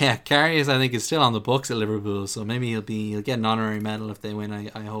 Karius, I think, is still on the books at Liverpool. So maybe he'll get an honorary medal if they win.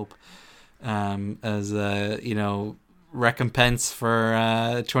 I hope, as recompense for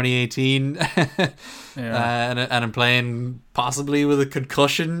 2018 and I'm playing possibly with a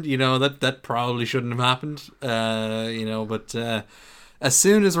concussion, that probably shouldn't have happened, but as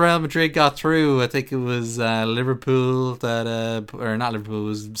soon as Real Madrid got through, I think it was Liverpool that or not Liverpool, it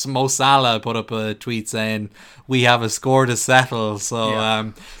was Mo Salah put up a tweet saying we have a score to settle.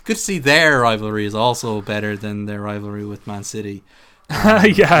 So good to see their rivalry is also better than their rivalry with Man City.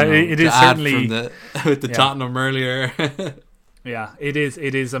 It is certainly with the Tottenham earlier. Yeah, it is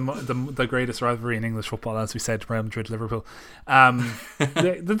the greatest rivalry in English football, as we said, Real Madrid, Liverpool.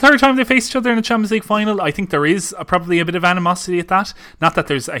 The third time they face each other in a Champions League final, I think there is probably a bit of animosity at that. Not that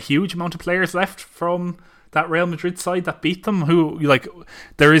there's a huge amount of players left from that Real Madrid side that beat them.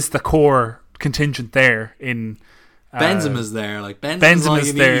 There is the core contingent there. In Benzema's there,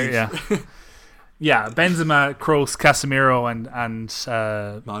 Benzema's there. Yeah. Yeah, Benzema, Kroos, Casemiro, and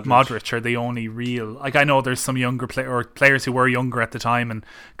Modric are the only real. I know there's some younger players who were younger at the time, and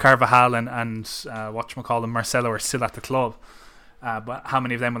Carvajal and Marcelo are still at the club. But how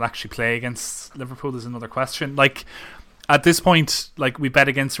many of them will actually play against Liverpool is another question. At this point, we bet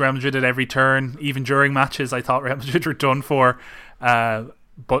against Real Madrid at every turn, even during matches. I thought Real Madrid were done for.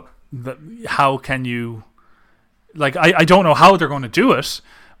 But how can you? I don't know how they're going to do it.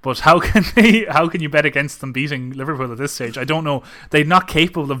 But how can you bet against them beating Liverpool at this stage? I don't know. They're not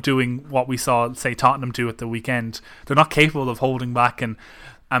capable of doing what we saw, say, Tottenham do at the weekend. They're not capable of holding back and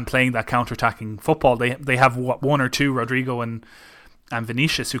playing that counter-attacking football. They have one or two, Rodrigo and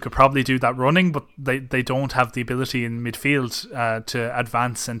Vinicius, who could probably do that running, but they don't have the ability in midfield to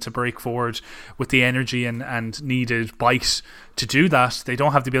advance and to break forward with the energy and needed bite to do that. They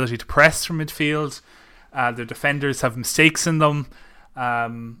don't have the ability to press from midfield. Their defenders have mistakes in them. I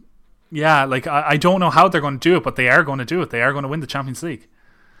don't know how they're going to do it, but they are going to do it. They are going to win the Champions League.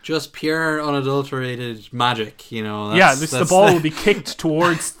 Just pure, unadulterated magic, the ball will be kicked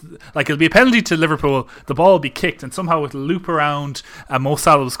towards, it'll be a penalty to Liverpool. The ball will be kicked, and somehow it'll loop around. Mo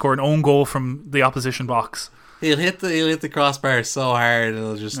Salah will score an own goal from the opposition box. He'll hit the crossbar so hard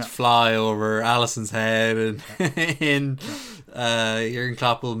it'll just fly over Alisson's head, and Jurgen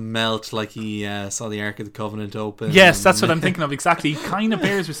Klopp will melt like he saw the Ark of the Covenant open. Yes, that's what I'm thinking of exactly. He kind of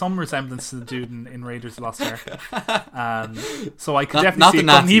bears with some resemblance to the dude in Raiders of the Lost Ark. So I could definitely see it.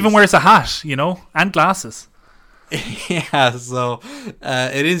 And he even wears a hat, and glasses. Yeah, so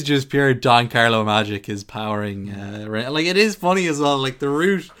it is just pure Don Carlo magic is powering. It is funny as well. Like, the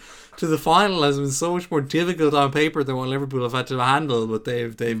route to the final has been so much more difficult on paper than what Liverpool have had to handle, but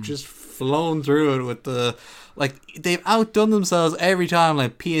they've just flown through it with the. They've outdone themselves every time.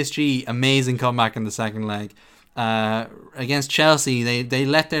 Like, PSG, amazing comeback in the second leg. Against Chelsea, they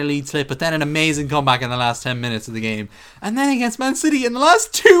let their lead slip, but then an amazing comeback in the last 10 minutes of the game. And then against Man City in the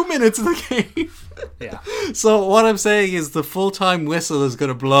last 2 minutes of the game. Yeah. So what I'm saying is the full-time whistle is going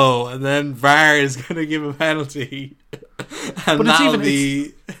to blow, and then VAR is going to give a penalty. And but that'll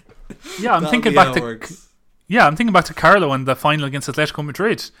be... Yeah, I'm thinking back to Carlo and the final against Atletico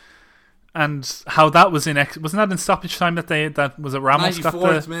Madrid. And how that was wasn't that in stoppage time that was at Ramos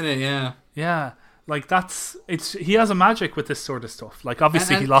 94th minute, yeah. Yeah. He has a magic with this sort of stuff.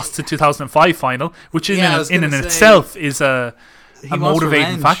 Obviously he lost the 2005 final, which in itself is a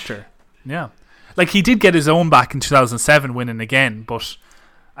motivating factor. Yeah. He did get his own back in 2007 winning again, but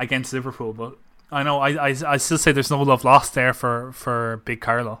against Liverpool, but I know I still say there's no love lost there for Big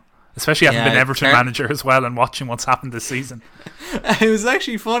Carlo. Especially having been Everton manager as well and watching what's happened this season. It was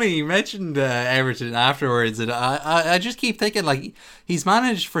actually funny. You mentioned Everton afterwards, and I just keep thinking, he's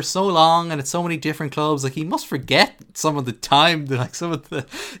managed for so long and at so many different clubs, he must forget some of the time that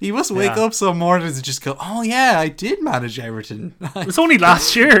he must wake up some mornings and just go, oh yeah, I did manage Everton. It was only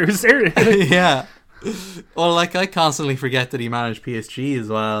last year. It was there. Yeah. Well, I constantly forget that he managed PSG as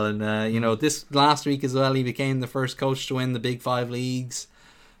well, and this last week as well, he became the first coach to win the Big Five leagues.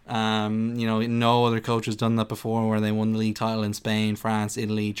 No other coach has done that before, where they won the league title in Spain, France,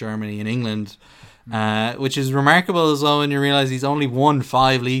 Italy, Germany, and England, which is remarkable as well when you realise he's only won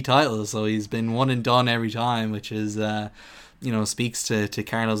 5 league titles, so he's been one and done every time, which is speaks to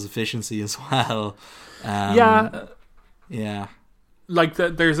Carlo's efficiency as well. There's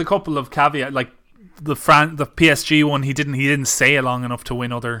a couple of caveats, the PSG one, he didn't stay long enough to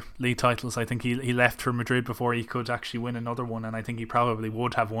win other league titles. I think he left for Madrid before he could actually win another one, and I think he probably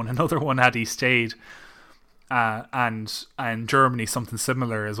would have won another one had he stayed. And Germany, something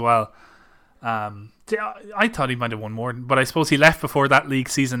similar as well. I thought he might have won more, but I suppose he left before that league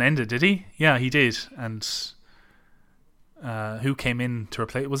season ended, did he? Yeah, he did. And who came in to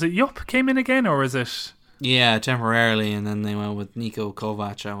replace? Was it Jupp came in again, or is it? Yeah, temporarily, and then they went with Niko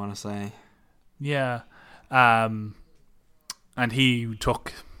Kovac, I want to say. Yeah, and he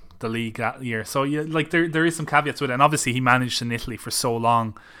took the league that year. So there is some caveats with it, and obviously he managed in Italy for so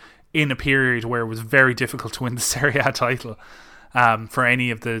long, in a period where it was very difficult to win the Serie A title, for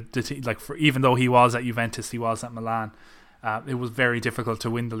any of the even though he was at Juventus, he was at Milan. It was very difficult to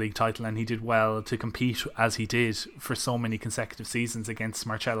win the league title, and he did well to compete as he did for so many consecutive seasons against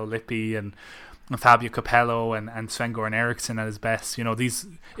Marcello Lippi and Fabio Capello and Sven-Goran Eriksson at his best.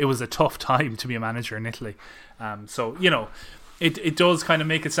 It was a tough time to be a manager in Italy. It does kind of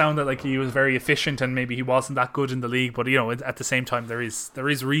make it sound that he was very efficient and maybe he wasn't that good in the league, but at the same time there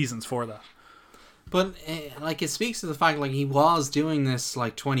is reasons for that. But it speaks to the fact he was doing this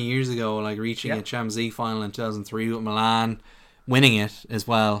 20 years ago, reaching a Champions League final in 2003 with Milan, winning it as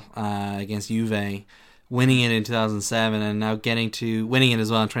well against Juve, winning it in 2007, and now winning it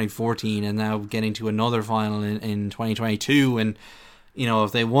as well in 2014, and now getting to another final in 2022. And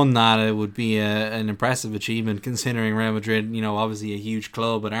if they won that, it would be an impressive achievement, considering Real Madrid, obviously a huge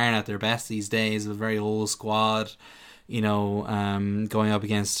club, but aren't at their best these days, with a very old squad. Going up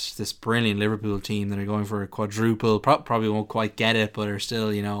against this brilliant Liverpool team that are going for a quadruple, probably won't quite get it, but are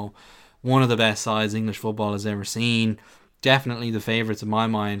still, one of the best sides English football has ever seen. definitely the favourites in my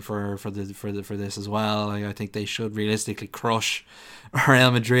mind for this as well. Like, I think they should realistically crush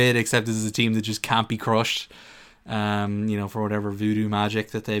Real Madrid, except this is a team that just can't be crushed. For whatever voodoo magic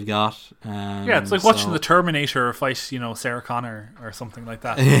that they've got. It's like watching the Terminator fight, Sarah Connor or something like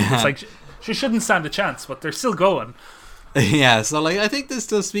that. Yeah. It's like she shouldn't stand a chance, but they're still going. Yeah, so like I think this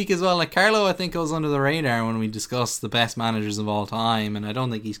does speak as well. Like Carlo, I think goes under the radar when we discuss the best managers of all time, and I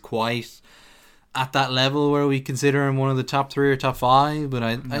don't think he's quite at that level where we consider him one of the top 3 or top 5. But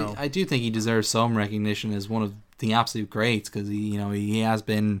I do think he deserves some recognition as one of the absolute greats, because he has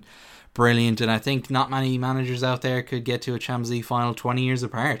been brilliant, and I think not many managers out there could get to a Champions League final 20 years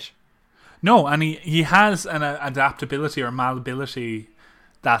apart. No, and he has an adaptability or malleability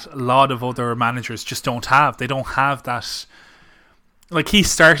that a lot of other managers just don't have. They don't have that. Like, he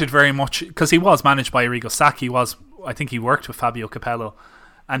started very much because he was managed by Arrigo Sacchi. I think he worked with Fabio Capello,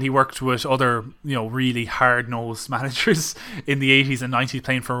 and he worked with other really hard-nosed managers in the 80s and 90s,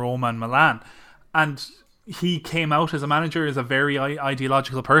 playing for Roma and Milan. And he came out as a manager as a very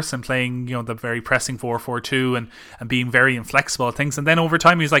ideological person, playing the very pressing 4-4-2 and being very inflexible at things. And then over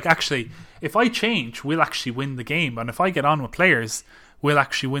time he was like, actually, if I change, we'll actually win the game, and if I get on with players, we'll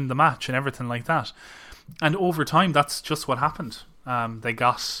actually win the match, and everything like that. And over time, that's just what happened. They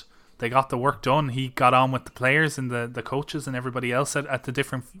got the work done. He got on with the players and the coaches and everybody else at the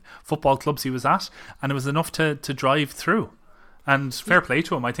different football clubs he was at, and it was enough to drive through. And fair play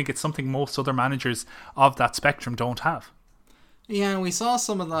to him. I think it's something most other managers of that spectrum don't have. Yeah, and we saw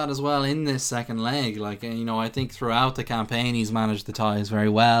some of that as well in this second leg. Like, I think throughout the campaign he's managed the ties very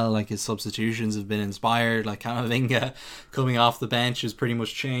well. Like, his substitutions have been inspired. Like, Camavinga coming off the bench has pretty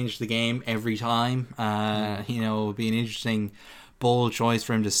much changed the game every time. It would be an interesting, bold choice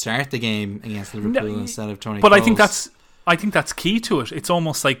for him to start the game against Liverpool instead of Toni Kroos. But I think that's key to it. It's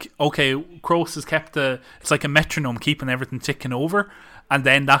almost like, okay, Kroos has kept it's like a metronome keeping everything ticking over, and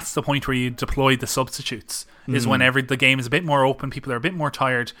then that's the point where you deploy the substitutes, is whenever the game is a bit more open, people are a bit more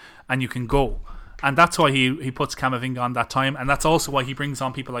tired, and you can go. And that's why he puts Camavinga on that time, and that's also why he brings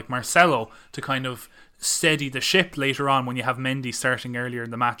on people like Marcelo to kind of steady the ship later on when you have Mendy starting earlier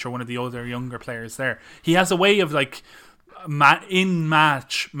in the match, or one of the other younger players there. He has a way of like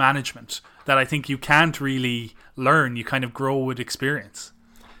in-match management that I think you can't really learn. You kind of grow with experience.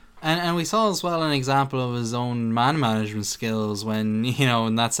 And we saw as well an example of his own man management skills when,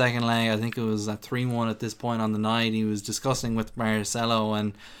 in that second leg, I think it was at 3-1 at this point on the night, he was discussing with Marcelo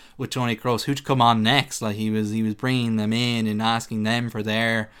and with Toni Kroos who to come on next. Like, he was bringing them in and asking them for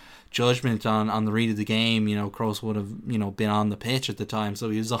their judgment on the read of the game. Kroos would have been on the pitch at the time,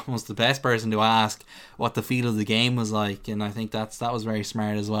 so he was almost the best person to ask what the feel of the game was like. And I think that was very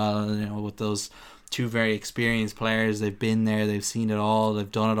smart as well, with those two very experienced players. They've been there, they've seen it all,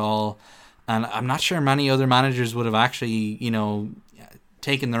 they've done it all, and I'm not sure many other managers would have actually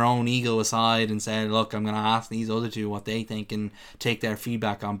taken their own ego aside and said, look, I'm going to ask these other two what they think and take their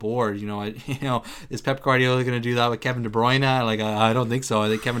feedback on board. Is Pep Guardiola going to do that with Kevin De Bruyne? Like, I don't think so. I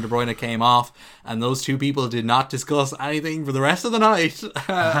think Kevin De Bruyne came off and those two people did not discuss anything for the rest of the night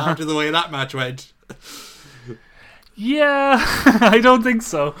after the way that match went. Yeah, I don't think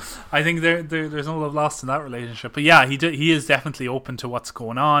so. I think there's no love lost in that relationship. But yeah, he is definitely open to what's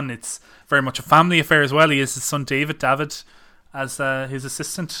going on. It's very much a family affair as well. He has his son David as his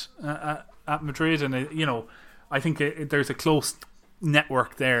assistant at Madrid, and I think there's a close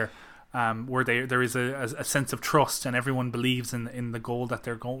network there where there is a sense of trust, and everyone believes in the goal that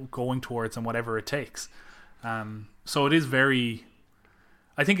they're going towards and whatever it takes. So it is very.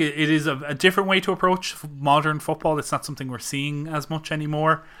 I think it is a different way to approach modern football. It's not something we're seeing as much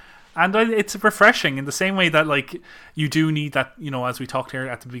anymore. And it's refreshing in the same way that, like, you do need that, as we talked here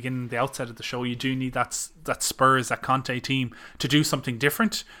at the beginning, the outset of the show, you do need that Spurs, that Conte team to do something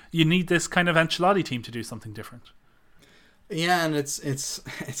different. You need this kind of Ancelotti team to do something different. Yeah, and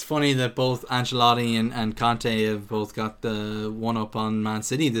it's funny that both Ancelotti and Conte have both got the one-up on Man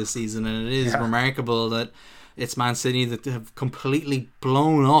City this season, and it is remarkable that it's Man City that have completely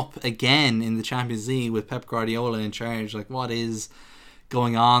blown up again in the Champions League with Pep Guardiola in charge. Like, what is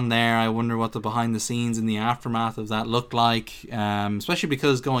going on there? I wonder what the behind the scenes and the aftermath of that looked like, especially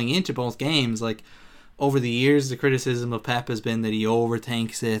because going into both games, like, over the years the criticism of Pep has been that he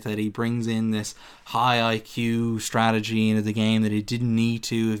overthinks it, that he brings in this high IQ strategy into the game that he didn't need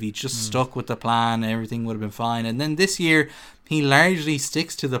to. If he just stuck with the plan, everything would have been fine. And then this year he largely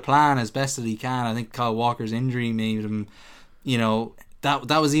sticks to the plan as best as he can. I think Kyle Walker's injury made him,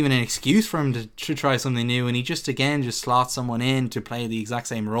 that was even an excuse for him to try something new, and he just slots someone in to play the exact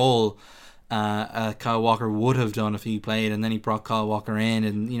same role. Kyle Walker would have done if he played, and then he brought Kyle Walker in,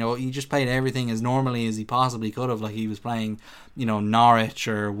 and you know, he just played everything as normally as he possibly could have, like he was playing, you know, Norwich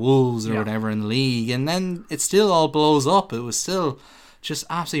or Wolves or whatever in the league, and then it still all blows up. It was still just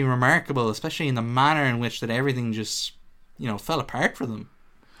absolutely remarkable, especially in the manner in which that everything just, you know, fell apart for them.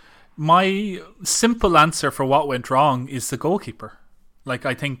 My simple answer for what went wrong is the goalkeeper. Like,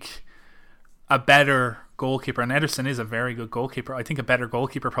 I think a better goalkeeper, and Ederson is a very good goalkeeper, I think a better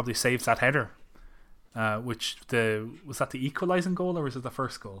goalkeeper probably saves that header. Was that the equalising goal, or was it the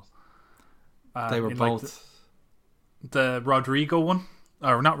first goal? They were both. Like the Rodrigo one,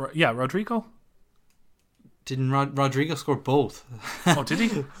 or not? Yeah, Rodrigo. Didn't Rodrigo score both? Oh, did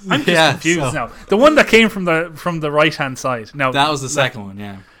he? I'm just confused now. The one that came from the right hand side. No, that was the second one.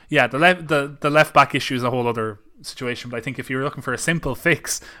 Yeah. Yeah, the left back issue is a whole other situation, but I think if you're looking for a simple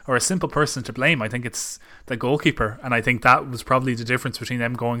fix or a simple person to blame, I think it's the goalkeeper, and I think that was probably the difference between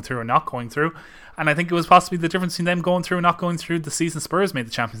them going through and not going through, and I think it was possibly the difference between them going through and not going through the season Spurs made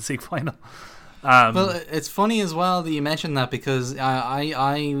the Champions League final. Well, it's funny as well that you mentioned that, because I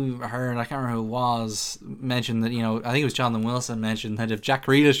heard, I can't remember who it was, mentioned that, you know, I think it was Jonathan Wilson mentioned that if Jack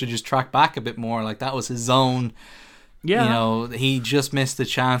Grealish should just track back a bit more, like that was his zone. Yeah. You know, he just missed the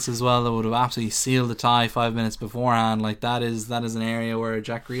chance as well that would have absolutely sealed the tie 5 minutes beforehand. Like that is an area where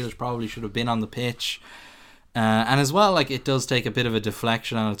Jack Grealish probably should have been on the pitch. And as well, like, it does take a bit of a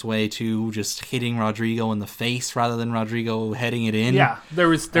deflection on its way to just hitting Rodrigo in the face rather than Rodrigo heading it in. Yeah, there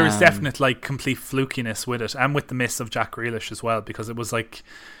was definite like complete flukiness with it, and with the miss of Jack Grealish as well, because it was like,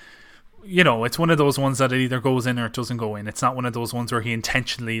 you know, it's one of those ones that it either goes in or it doesn't go in. It's not one of those ones where he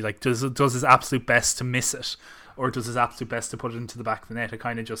intentionally like does his absolute best to miss it, or does his absolute best to put it into the back of the net. It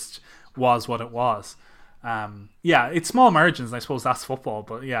kind of just was what it was. Yeah, it's small margins, and I suppose that's football,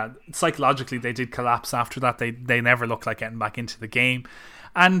 but yeah, psychologically they did collapse after that. They never looked like getting back into the game,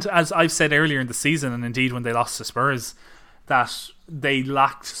 and as I've said earlier in the season, and indeed when they lost to Spurs, that they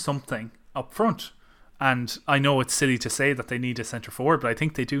lacked something up front. And I know it's silly to say that they need a centre forward, but I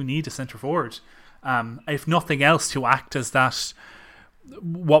think they do need a centre forward, if nothing else, to act as that.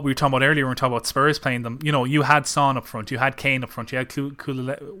 What we were talking about earlier, when we were talking about Spurs playing them, you know, you had Son up front, you had Kane up front, you had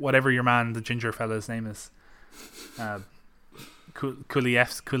whatever your man, the ginger fella's name is,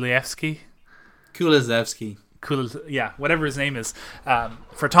 Kulievsky, yeah, whatever his name is,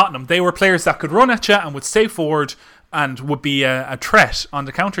 for Tottenham. They were players that could run at you and would stay forward and would be a threat on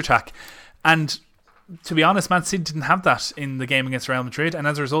the counter-attack. And to be honest, Man City didn't have that in the game against Real Madrid, and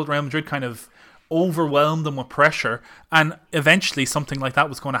as a result, Real Madrid kind of overwhelmed them with pressure, and eventually something like that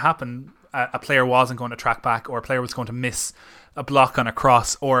was going to happen. A player wasn't going to track back, or a player was going to miss a block on a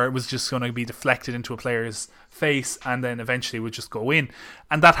cross, or it was just going to be deflected into a player's face and then eventually would just go in.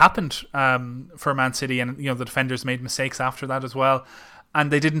 And that happened for Man City, and you know, the defenders made mistakes after that as well,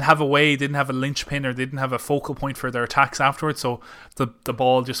 and they didn't have a linchpin, or they didn't have a focal point for their attacks afterwards. So the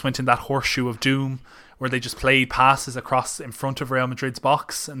ball just went in that horseshoe of doom, where they just played passes across in front of Real Madrid's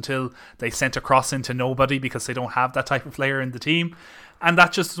box until they sent a cross into nobody, because they don't have that type of player in the team. And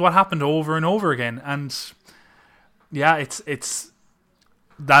that just is what happened over and over again. And yeah,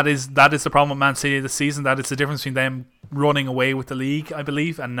 that is the problem with Man City this season. That is the difference between them running away with the league, I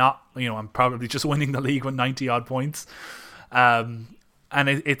believe, and not, you know, and probably just winning the league with 90 odd points. And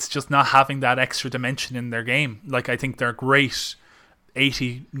it's just not having that extra dimension in their game. Like, I think they're great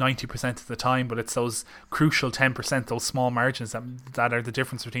 80-90% of the time, but it's those crucial 10%, those small margins that are the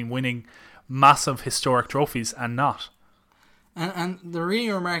difference between winning massive historic trophies and not. And the really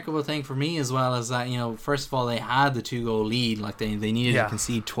remarkable thing for me as well is that, you know, first of all, they had the 2-goal lead. Like, they needed to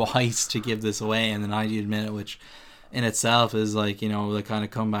concede twice to give this away in the 90th minute, which in itself is like, you know, the kind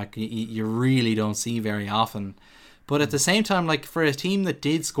of comeback you really don't see very often. But at the same time, like, for a team that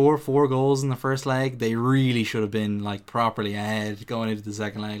did score 4 goals in the first leg, they really should have been like properly ahead going into the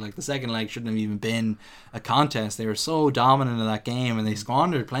second leg. Like, the second leg shouldn't have even been a contest. They were so dominant in that game, and they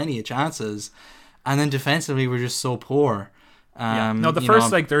squandered plenty of chances, and then defensively were just so poor. No, the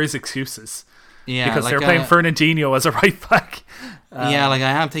first leg there is excuses. Yeah, because like, they're playing Fernandinho as a right back. Yeah, like,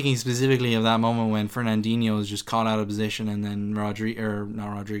 I am thinking specifically of that moment when Fernandinho is just caught out of position, and then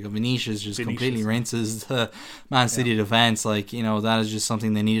Vinicius just completely rinses the Man City defense. Like, you know, that is just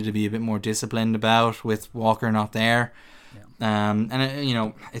something they needed to be a bit more disciplined about with Walker not there. You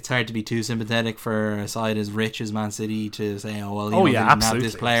know, it's hard to be too sympathetic for a side as rich as Man City to say, oh, well, they didn't have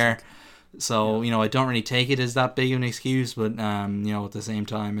this player. So, you know, I don't really take it as that big of an excuse, but, you know, at the same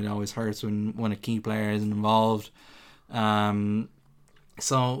time, it always hurts when a key player isn't involved.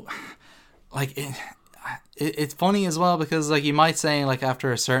 So, like, it's funny as well, because, like, you might say, like,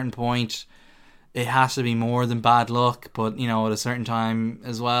 after a certain point, it has to be more than bad luck, but at a certain time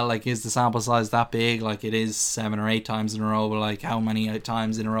as well, like, is the sample size that big? Like, it is 7 or 8 times in a row, but like, how many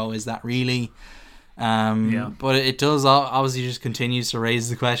times in a row is that really? But it does obviously just continues to raise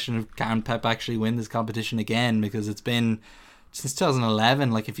the question of, can Pep actually win this competition again? Because it's been since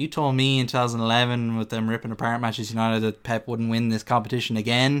 2011. Like, if you told me in 2011 with them ripping apart Manchester United that Pep wouldn't win this competition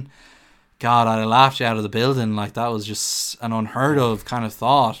again, God, I'd have laughed you out of the building. Like, that was just an unheard of kind of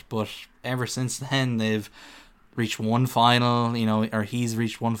thought. But ever since then, they've reached one final, or he's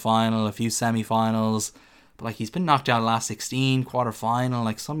reached one final, a few semi-finals. But like, he's been knocked out last 16, quarter-final.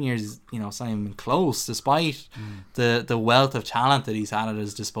 Like, some years, it's not even been close, despite the wealth of talent that he's had at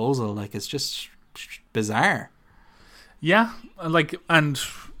his disposal. Like, it's just bizarre. Yeah, like, and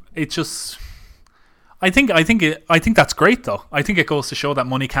it just, I think that's great though. I think it goes to show that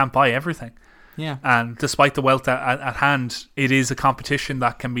money can't buy everything. Yeah. And despite the wealth at hand, it is a competition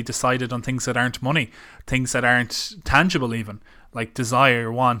that can be decided on things that aren't money, things that aren't tangible even, like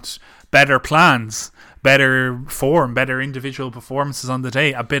desire, want, better plans, better form, better individual performances on the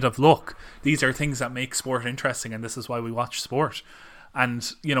day, a bit of luck. These are things that make sport interesting, and this is why we watch sport.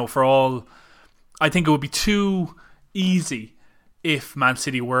 And, I think it would be too easy if Man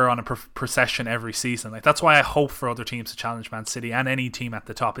City were on a procession every season. Like, that's why I hope for other teams to challenge Man City and any team at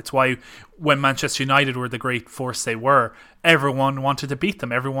the top. It's why when Manchester United were the great force they were, everyone wanted to beat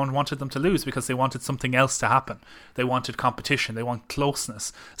them. Everyone wanted them to lose because they wanted something else to happen. They wanted competition. They want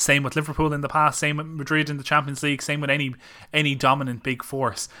closeness. Same with Liverpool in the past. Same with Madrid in the Champions League. Same with any dominant big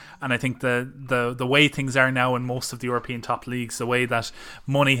force. And I think the way things are now in most of the European top leagues, the way that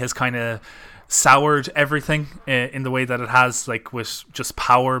money has kind of soured everything in the way that it has, like with just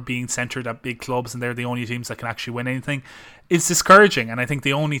power being centered at big clubs and they're the only teams that can actually win anything, is discouraging. And I think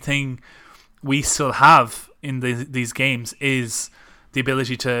the only thing we still have in these games is the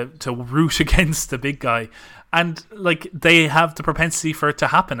ability to root against the big guy, and like, they have the propensity for it to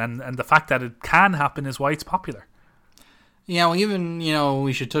happen, and the fact that it can happen is why it's popular. Yeah, well, even,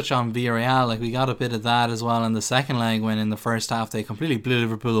 we should touch on Villarreal. Like, we got a bit of that as well in the second leg, when in the first half they completely blew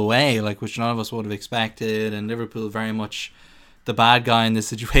Liverpool away, like, which none of us would have expected, and Liverpool very much the bad guy in this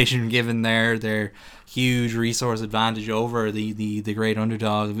situation, given their huge resource advantage over the great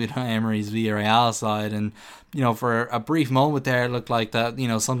underdog, Emery's Villarreal side. And, for a brief moment there, it looked like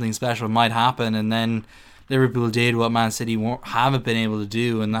that, something special might happen, and then Liverpool did what Man City haven't been able to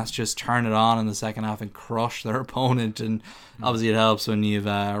do, and that's just turn it on in the second half and crush their opponent. And obviously it helps when you've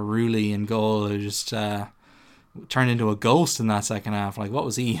Rooney in goal, who just turned into a ghost in that second half. Like, what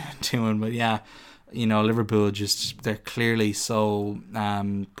was he doing? But yeah, Liverpool they're clearly so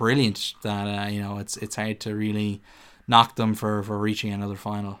brilliant that it's hard to really knock them for reaching another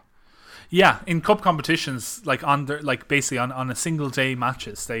final. Yeah, in cup competitions, like basically on a single day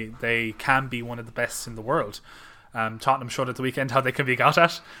matches, they can be one of the best in the world. Tottenham showed at the weekend how they can be got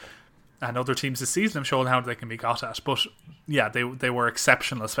at, and other teams this season have shown how they can be got at. But yeah, they were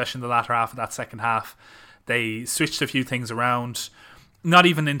exceptional, especially in the latter half of that second half. They switched a few things around, not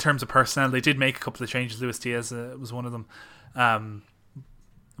even in terms of personnel. They did make a couple of changes. Luis Diaz was one of them,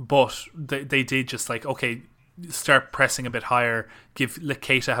 but they did just like, okay, start pressing a bit higher, give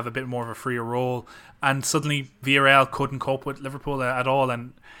Keita have a bit more of a freer role, and suddenly Villarreal couldn't cope with Liverpool at all,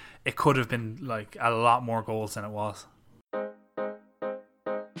 and it could have been like a lot more goals than it was.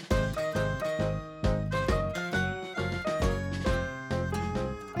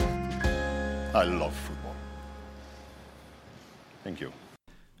 I love football. Thank you.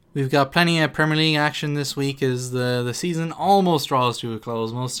 We've got plenty of Premier League action this week as the season almost draws to a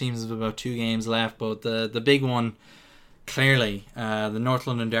close. Most teams have about 2 games left, but the big one, clearly, the North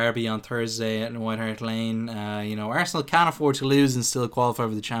London Derby on Thursday at White Hart Lane. Arsenal can't afford to lose and still qualify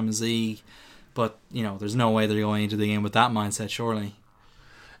for the Champions League, but there's no way they're going into the game with that mindset, surely.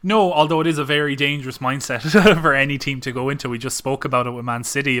 No, although it is a very dangerous mindset for any team to go into. We just spoke about it with Man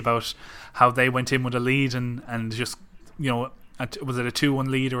City, about how they went in with a lead and just, was it a 2-1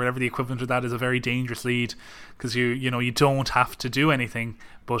 lead or whatever the equivalent of that is, a very dangerous lead, because you don't have to do anything,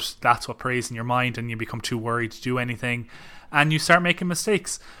 but that's what preys in your mind, and you become too worried to do anything and you start making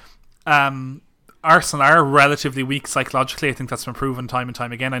mistakes. Arsenal are relatively weak psychologically. I think that's been proven time and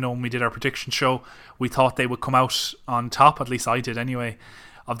time again. I know when we did our prediction show, we thought they would come out on top, at least I did anyway,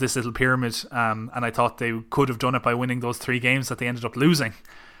 of this little pyramid, and I thought they could have done it by winning those 3 games that they ended up losing.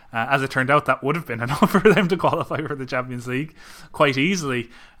 As it turned out, that would have been enough for them to qualify for the Champions League quite easily,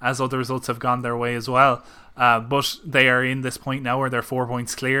 as other results have gone their way as well. But they are in this point now where they're 4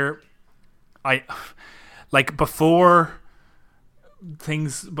 points clear. Before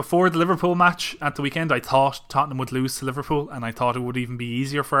things before the Liverpool match at the weekend. I thought Tottenham would lose to Liverpool, and I thought it would even be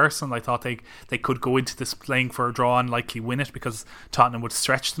easier for Arsenal. I thought they could go into this playing for a draw and likely win it because Tottenham would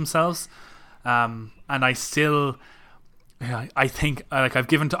stretch themselves. And I still, I think I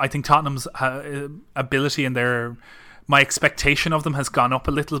think Tottenham's ability and my expectation of them has gone up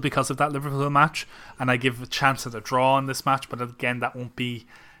a little because of that Liverpool match, and I give a chance at a draw in this match. But again, that won't be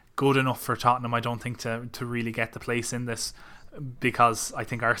good enough for Tottenham, I don't think, to really get the place in this, because I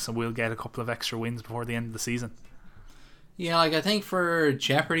think Arsenal will get a couple of extra wins before the end of the season. Yeah, like I think for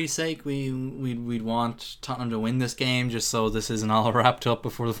jeopardy's sake, we'd want Tottenham to win this game just so this isn't all wrapped up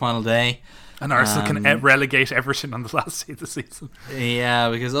before the final day. And Arsenal can relegate Everton on the last day of the season. Yeah,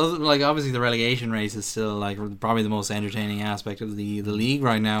 because like obviously the relegation race is still like probably the most entertaining aspect of the league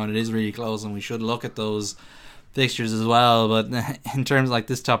right now, and it is really close, and we should look at those fixtures as well. But in terms of like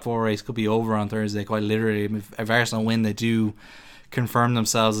this top four race could be over on Thursday quite literally. If Arsenal win, they do confirm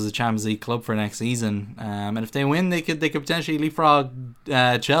themselves as a Champions League club for next season, and if they win, they could potentially leapfrog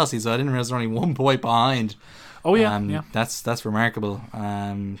Chelsea. So I didn't realize they're only 1 point behind. Oh yeah, that's remarkable.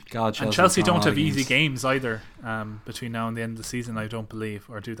 God, Chelsea don't have easy games either between now and the end of the season, I don't believe,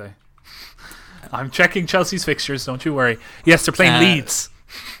 or do they? I'm checking Chelsea's fixtures, don't you worry. Yes, they're playing Leeds.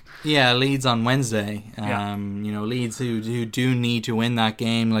 Yeah, Leeds on Wednesday. Leeds who do need to win that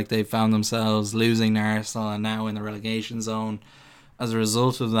game. Like, they found themselves losing to Arsenal and now in the relegation zone. As a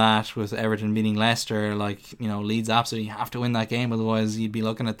result of that, with Everton beating Leicester, Leeds absolutely have to win that game. Otherwise, you'd be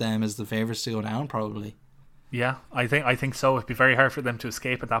looking at them as the favourites to go down, probably. Yeah, I think so. It'd be very hard for them to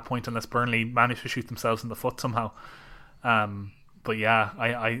escape at that point unless Burnley manage to shoot themselves in the foot somehow. But yeah,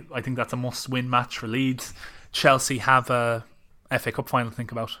 I think that's a must-win match for Leeds. Chelsea have a FA Cup final to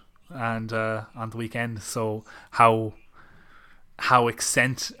think about, and on the weekend. So how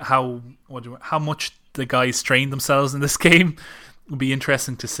much the guys strained themselves in this game will be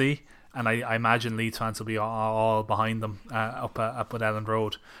interesting to see. And I imagine Leeds fans will be all behind them up at Elland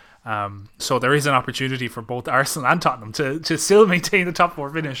Road. So there is an opportunity for both Arsenal and Tottenham to still maintain the top four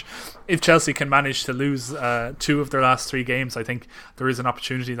finish. If Chelsea can manage to lose 2 of their last 3 games, I think there is an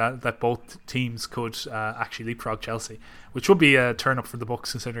opportunity that both teams could actually leapfrog Chelsea, which would be a turn up for the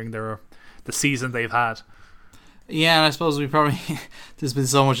books considering the season they've had. Yeah, and I suppose we probably there's been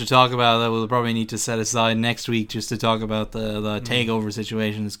so much to talk about that we'll probably need to set aside next week just to talk about the takeover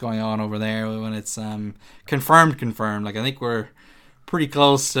situation that's going on over there when it's confirmed. Like, I think we're pretty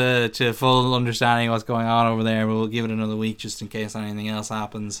close to full understanding of what's going on over there, but we'll give it another week just in case anything else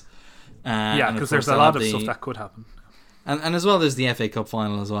happens. Because there's a lot of stuff that could happen. And as well, there's the FA Cup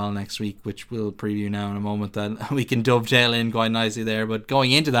final as well next week, which we'll preview now in a moment, that we can dovetail in quite nicely there. But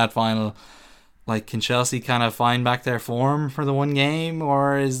going into that final, like, can Chelsea kind of find back their form for the one game,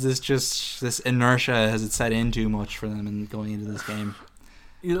 or is this just this inertia, has it set in too much for them in going into this game?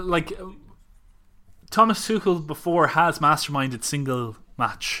 Like, Thomas Tuchel before has masterminded single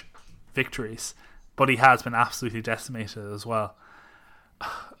match victories, but he has been absolutely decimated as well.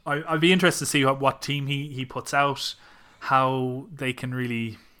 I'd be interested to see what team he puts out, how they can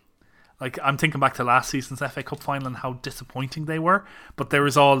really, like, I'm thinking back to last season's FA Cup final and how disappointing they were, but there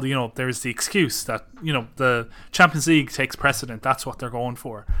is there's the excuse that the Champions League takes precedent, that's what they're going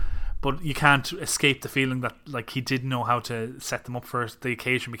for. But you can't escape the feeling that, like, he didn't know how to set them up for it. The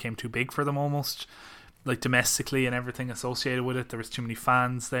occasion became too big for them almost, like, domestically and everything associated with it. There was too many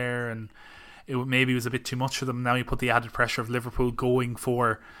fans there, and maybe it was a bit too much for them. Now you put the added pressure of Liverpool going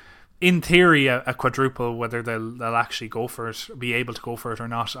for, in theory, a quadruple. Whether they'll actually go for it, be able to go for it or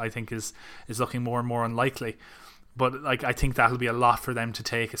not, I think is looking more and more unlikely. But, like, I think that'll be a lot for them to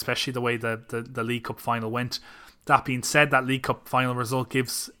take, especially the way the League Cup final went. That being said, that League Cup final result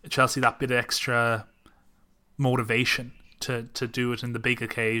gives Chelsea that bit of extra motivation to do it in the big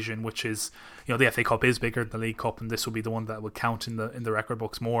occasion, which is, the FA Cup is bigger than the League Cup, and this will be the one that would count in the record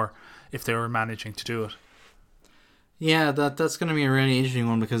books more if they were managing to do it. Yeah, that's going to be a really interesting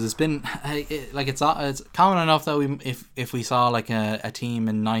one, because it's been it's common enough that if we saw like a team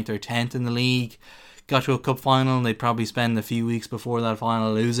in 9th or 10th in the league got to a cup final, and they'd probably spend a few weeks before that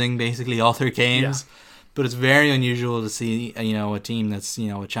final losing basically all their games. Yeah. But it's very unusual to see, a team that's,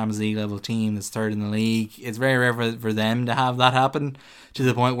 a Champions League level team that's third in the league. It's very rare for them to have that happen to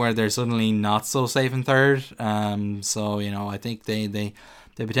the point where they're suddenly not so safe in third. So I think they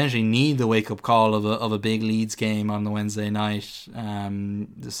potentially need the wake up call of a big Leeds game on the Wednesday night.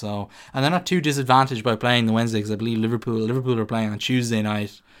 And they're not too disadvantaged by playing the Wednesday, because I believe Liverpool are playing on Tuesday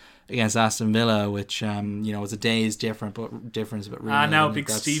night against Aston Villa, which it's a day's difference, but really now big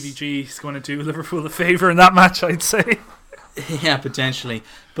Stevie G is going to do Liverpool a favour in that match, I'd say. Yeah, potentially.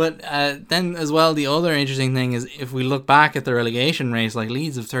 But then as well, the other interesting thing is if we look back at the relegation race, like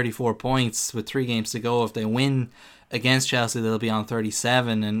Leeds have 34 points with 3 games to go. If they win against Chelsea, they'll be on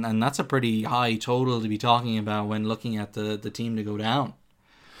 37, and that's a pretty high total to be talking about when looking at the team to go down.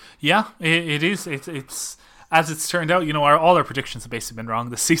 Yeah, it is. It's as it's turned out, all our predictions have basically been wrong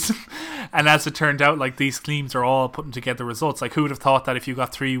this season. And as it turned out, like these teams are all putting together results. Like who would have thought that if you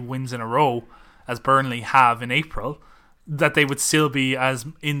got 3 wins in a row, as Burnley have in April, that they would still be as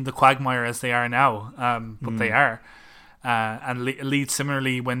in the quagmire as they are now, but they are. And Leeds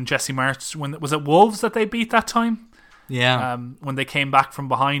similarly, when Jesse March, was it Wolves that they beat that time? Yeah. When they came back from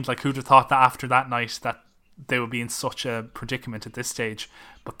behind, like who'd have thought that after that night that they would be in such a predicament at this stage,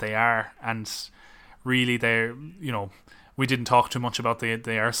 but they are. And really, they're we didn't talk too much about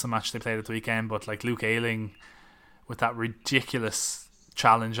the Arsenal match they played at the weekend, but like Luke Ayling with that ridiculous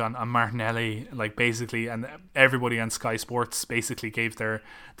challenge on Martinelli, like basically, and everybody on Sky Sports basically gave their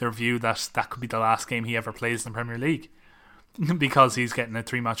view that could be the last game he ever plays in the Premier League because he's getting a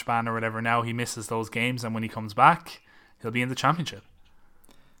 3-match ban or whatever now. He misses those games, and when he comes back, he'll be in the Championship.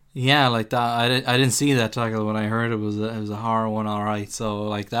 Yeah, like that. I didn't see that tackle. When I heard it was a horror one. All right, so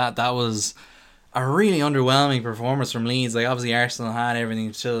like that was a really underwhelming performance from Leeds. Like obviously Arsenal had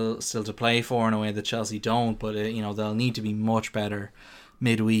everything still to play for in a way that Chelsea don't, but they'll need to be much better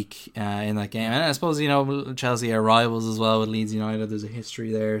midweek in that game. And I suppose Chelsea are rivals as well with Leeds United. There's a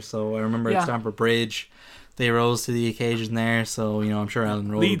history there. So I remember at Stamford Bridge they rose to the occasion there. So I'm sure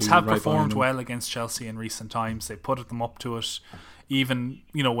Alan Rowe Leeds have performed well against Chelsea in recent times. They put them up to it. Even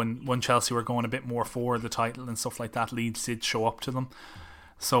when Chelsea were going a bit more for the title and stuff like that, Leeds did show up to them.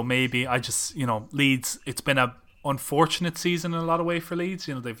 So maybe Leeds, it's been a unfortunate season in a lot of ways for Leeds.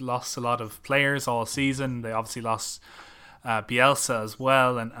 They've lost a lot of players all season. They obviously lost Bielsa as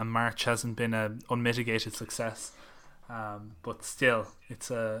well, and March hasn't been an unmitigated success. But still,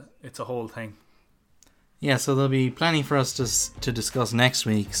 it's a whole thing. Yeah, so there'll be plenty for us to discuss next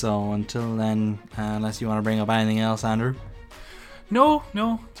week. So until then, unless you want to bring up anything else, Andrew. No,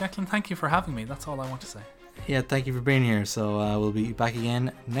 Declan, thank you for having me. That's all I want to say. Yeah, thank you for being here. So we'll be back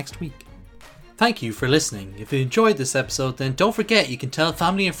again next week. Thank you for listening. If you enjoyed this episode, then don't forget you can tell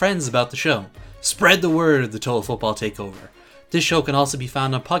family and friends about the show. Spread the word of the Total Football Takeover. This show can also be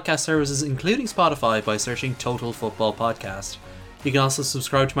found on podcast services including Spotify by searching Total Football Podcast. You can also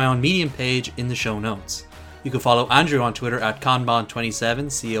subscribe to my own Medium page in the show notes. You can follow Andrew on Twitter at Conbon27,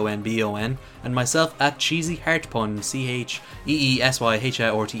 CONBON, and myself at CheesyHeartPun,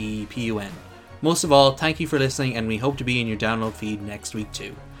 CheesyHeartPun. Most of all, thank you for listening, and we hope to be in your download feed next week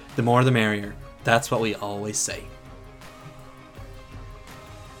too. The more the merrier. That's what we always say.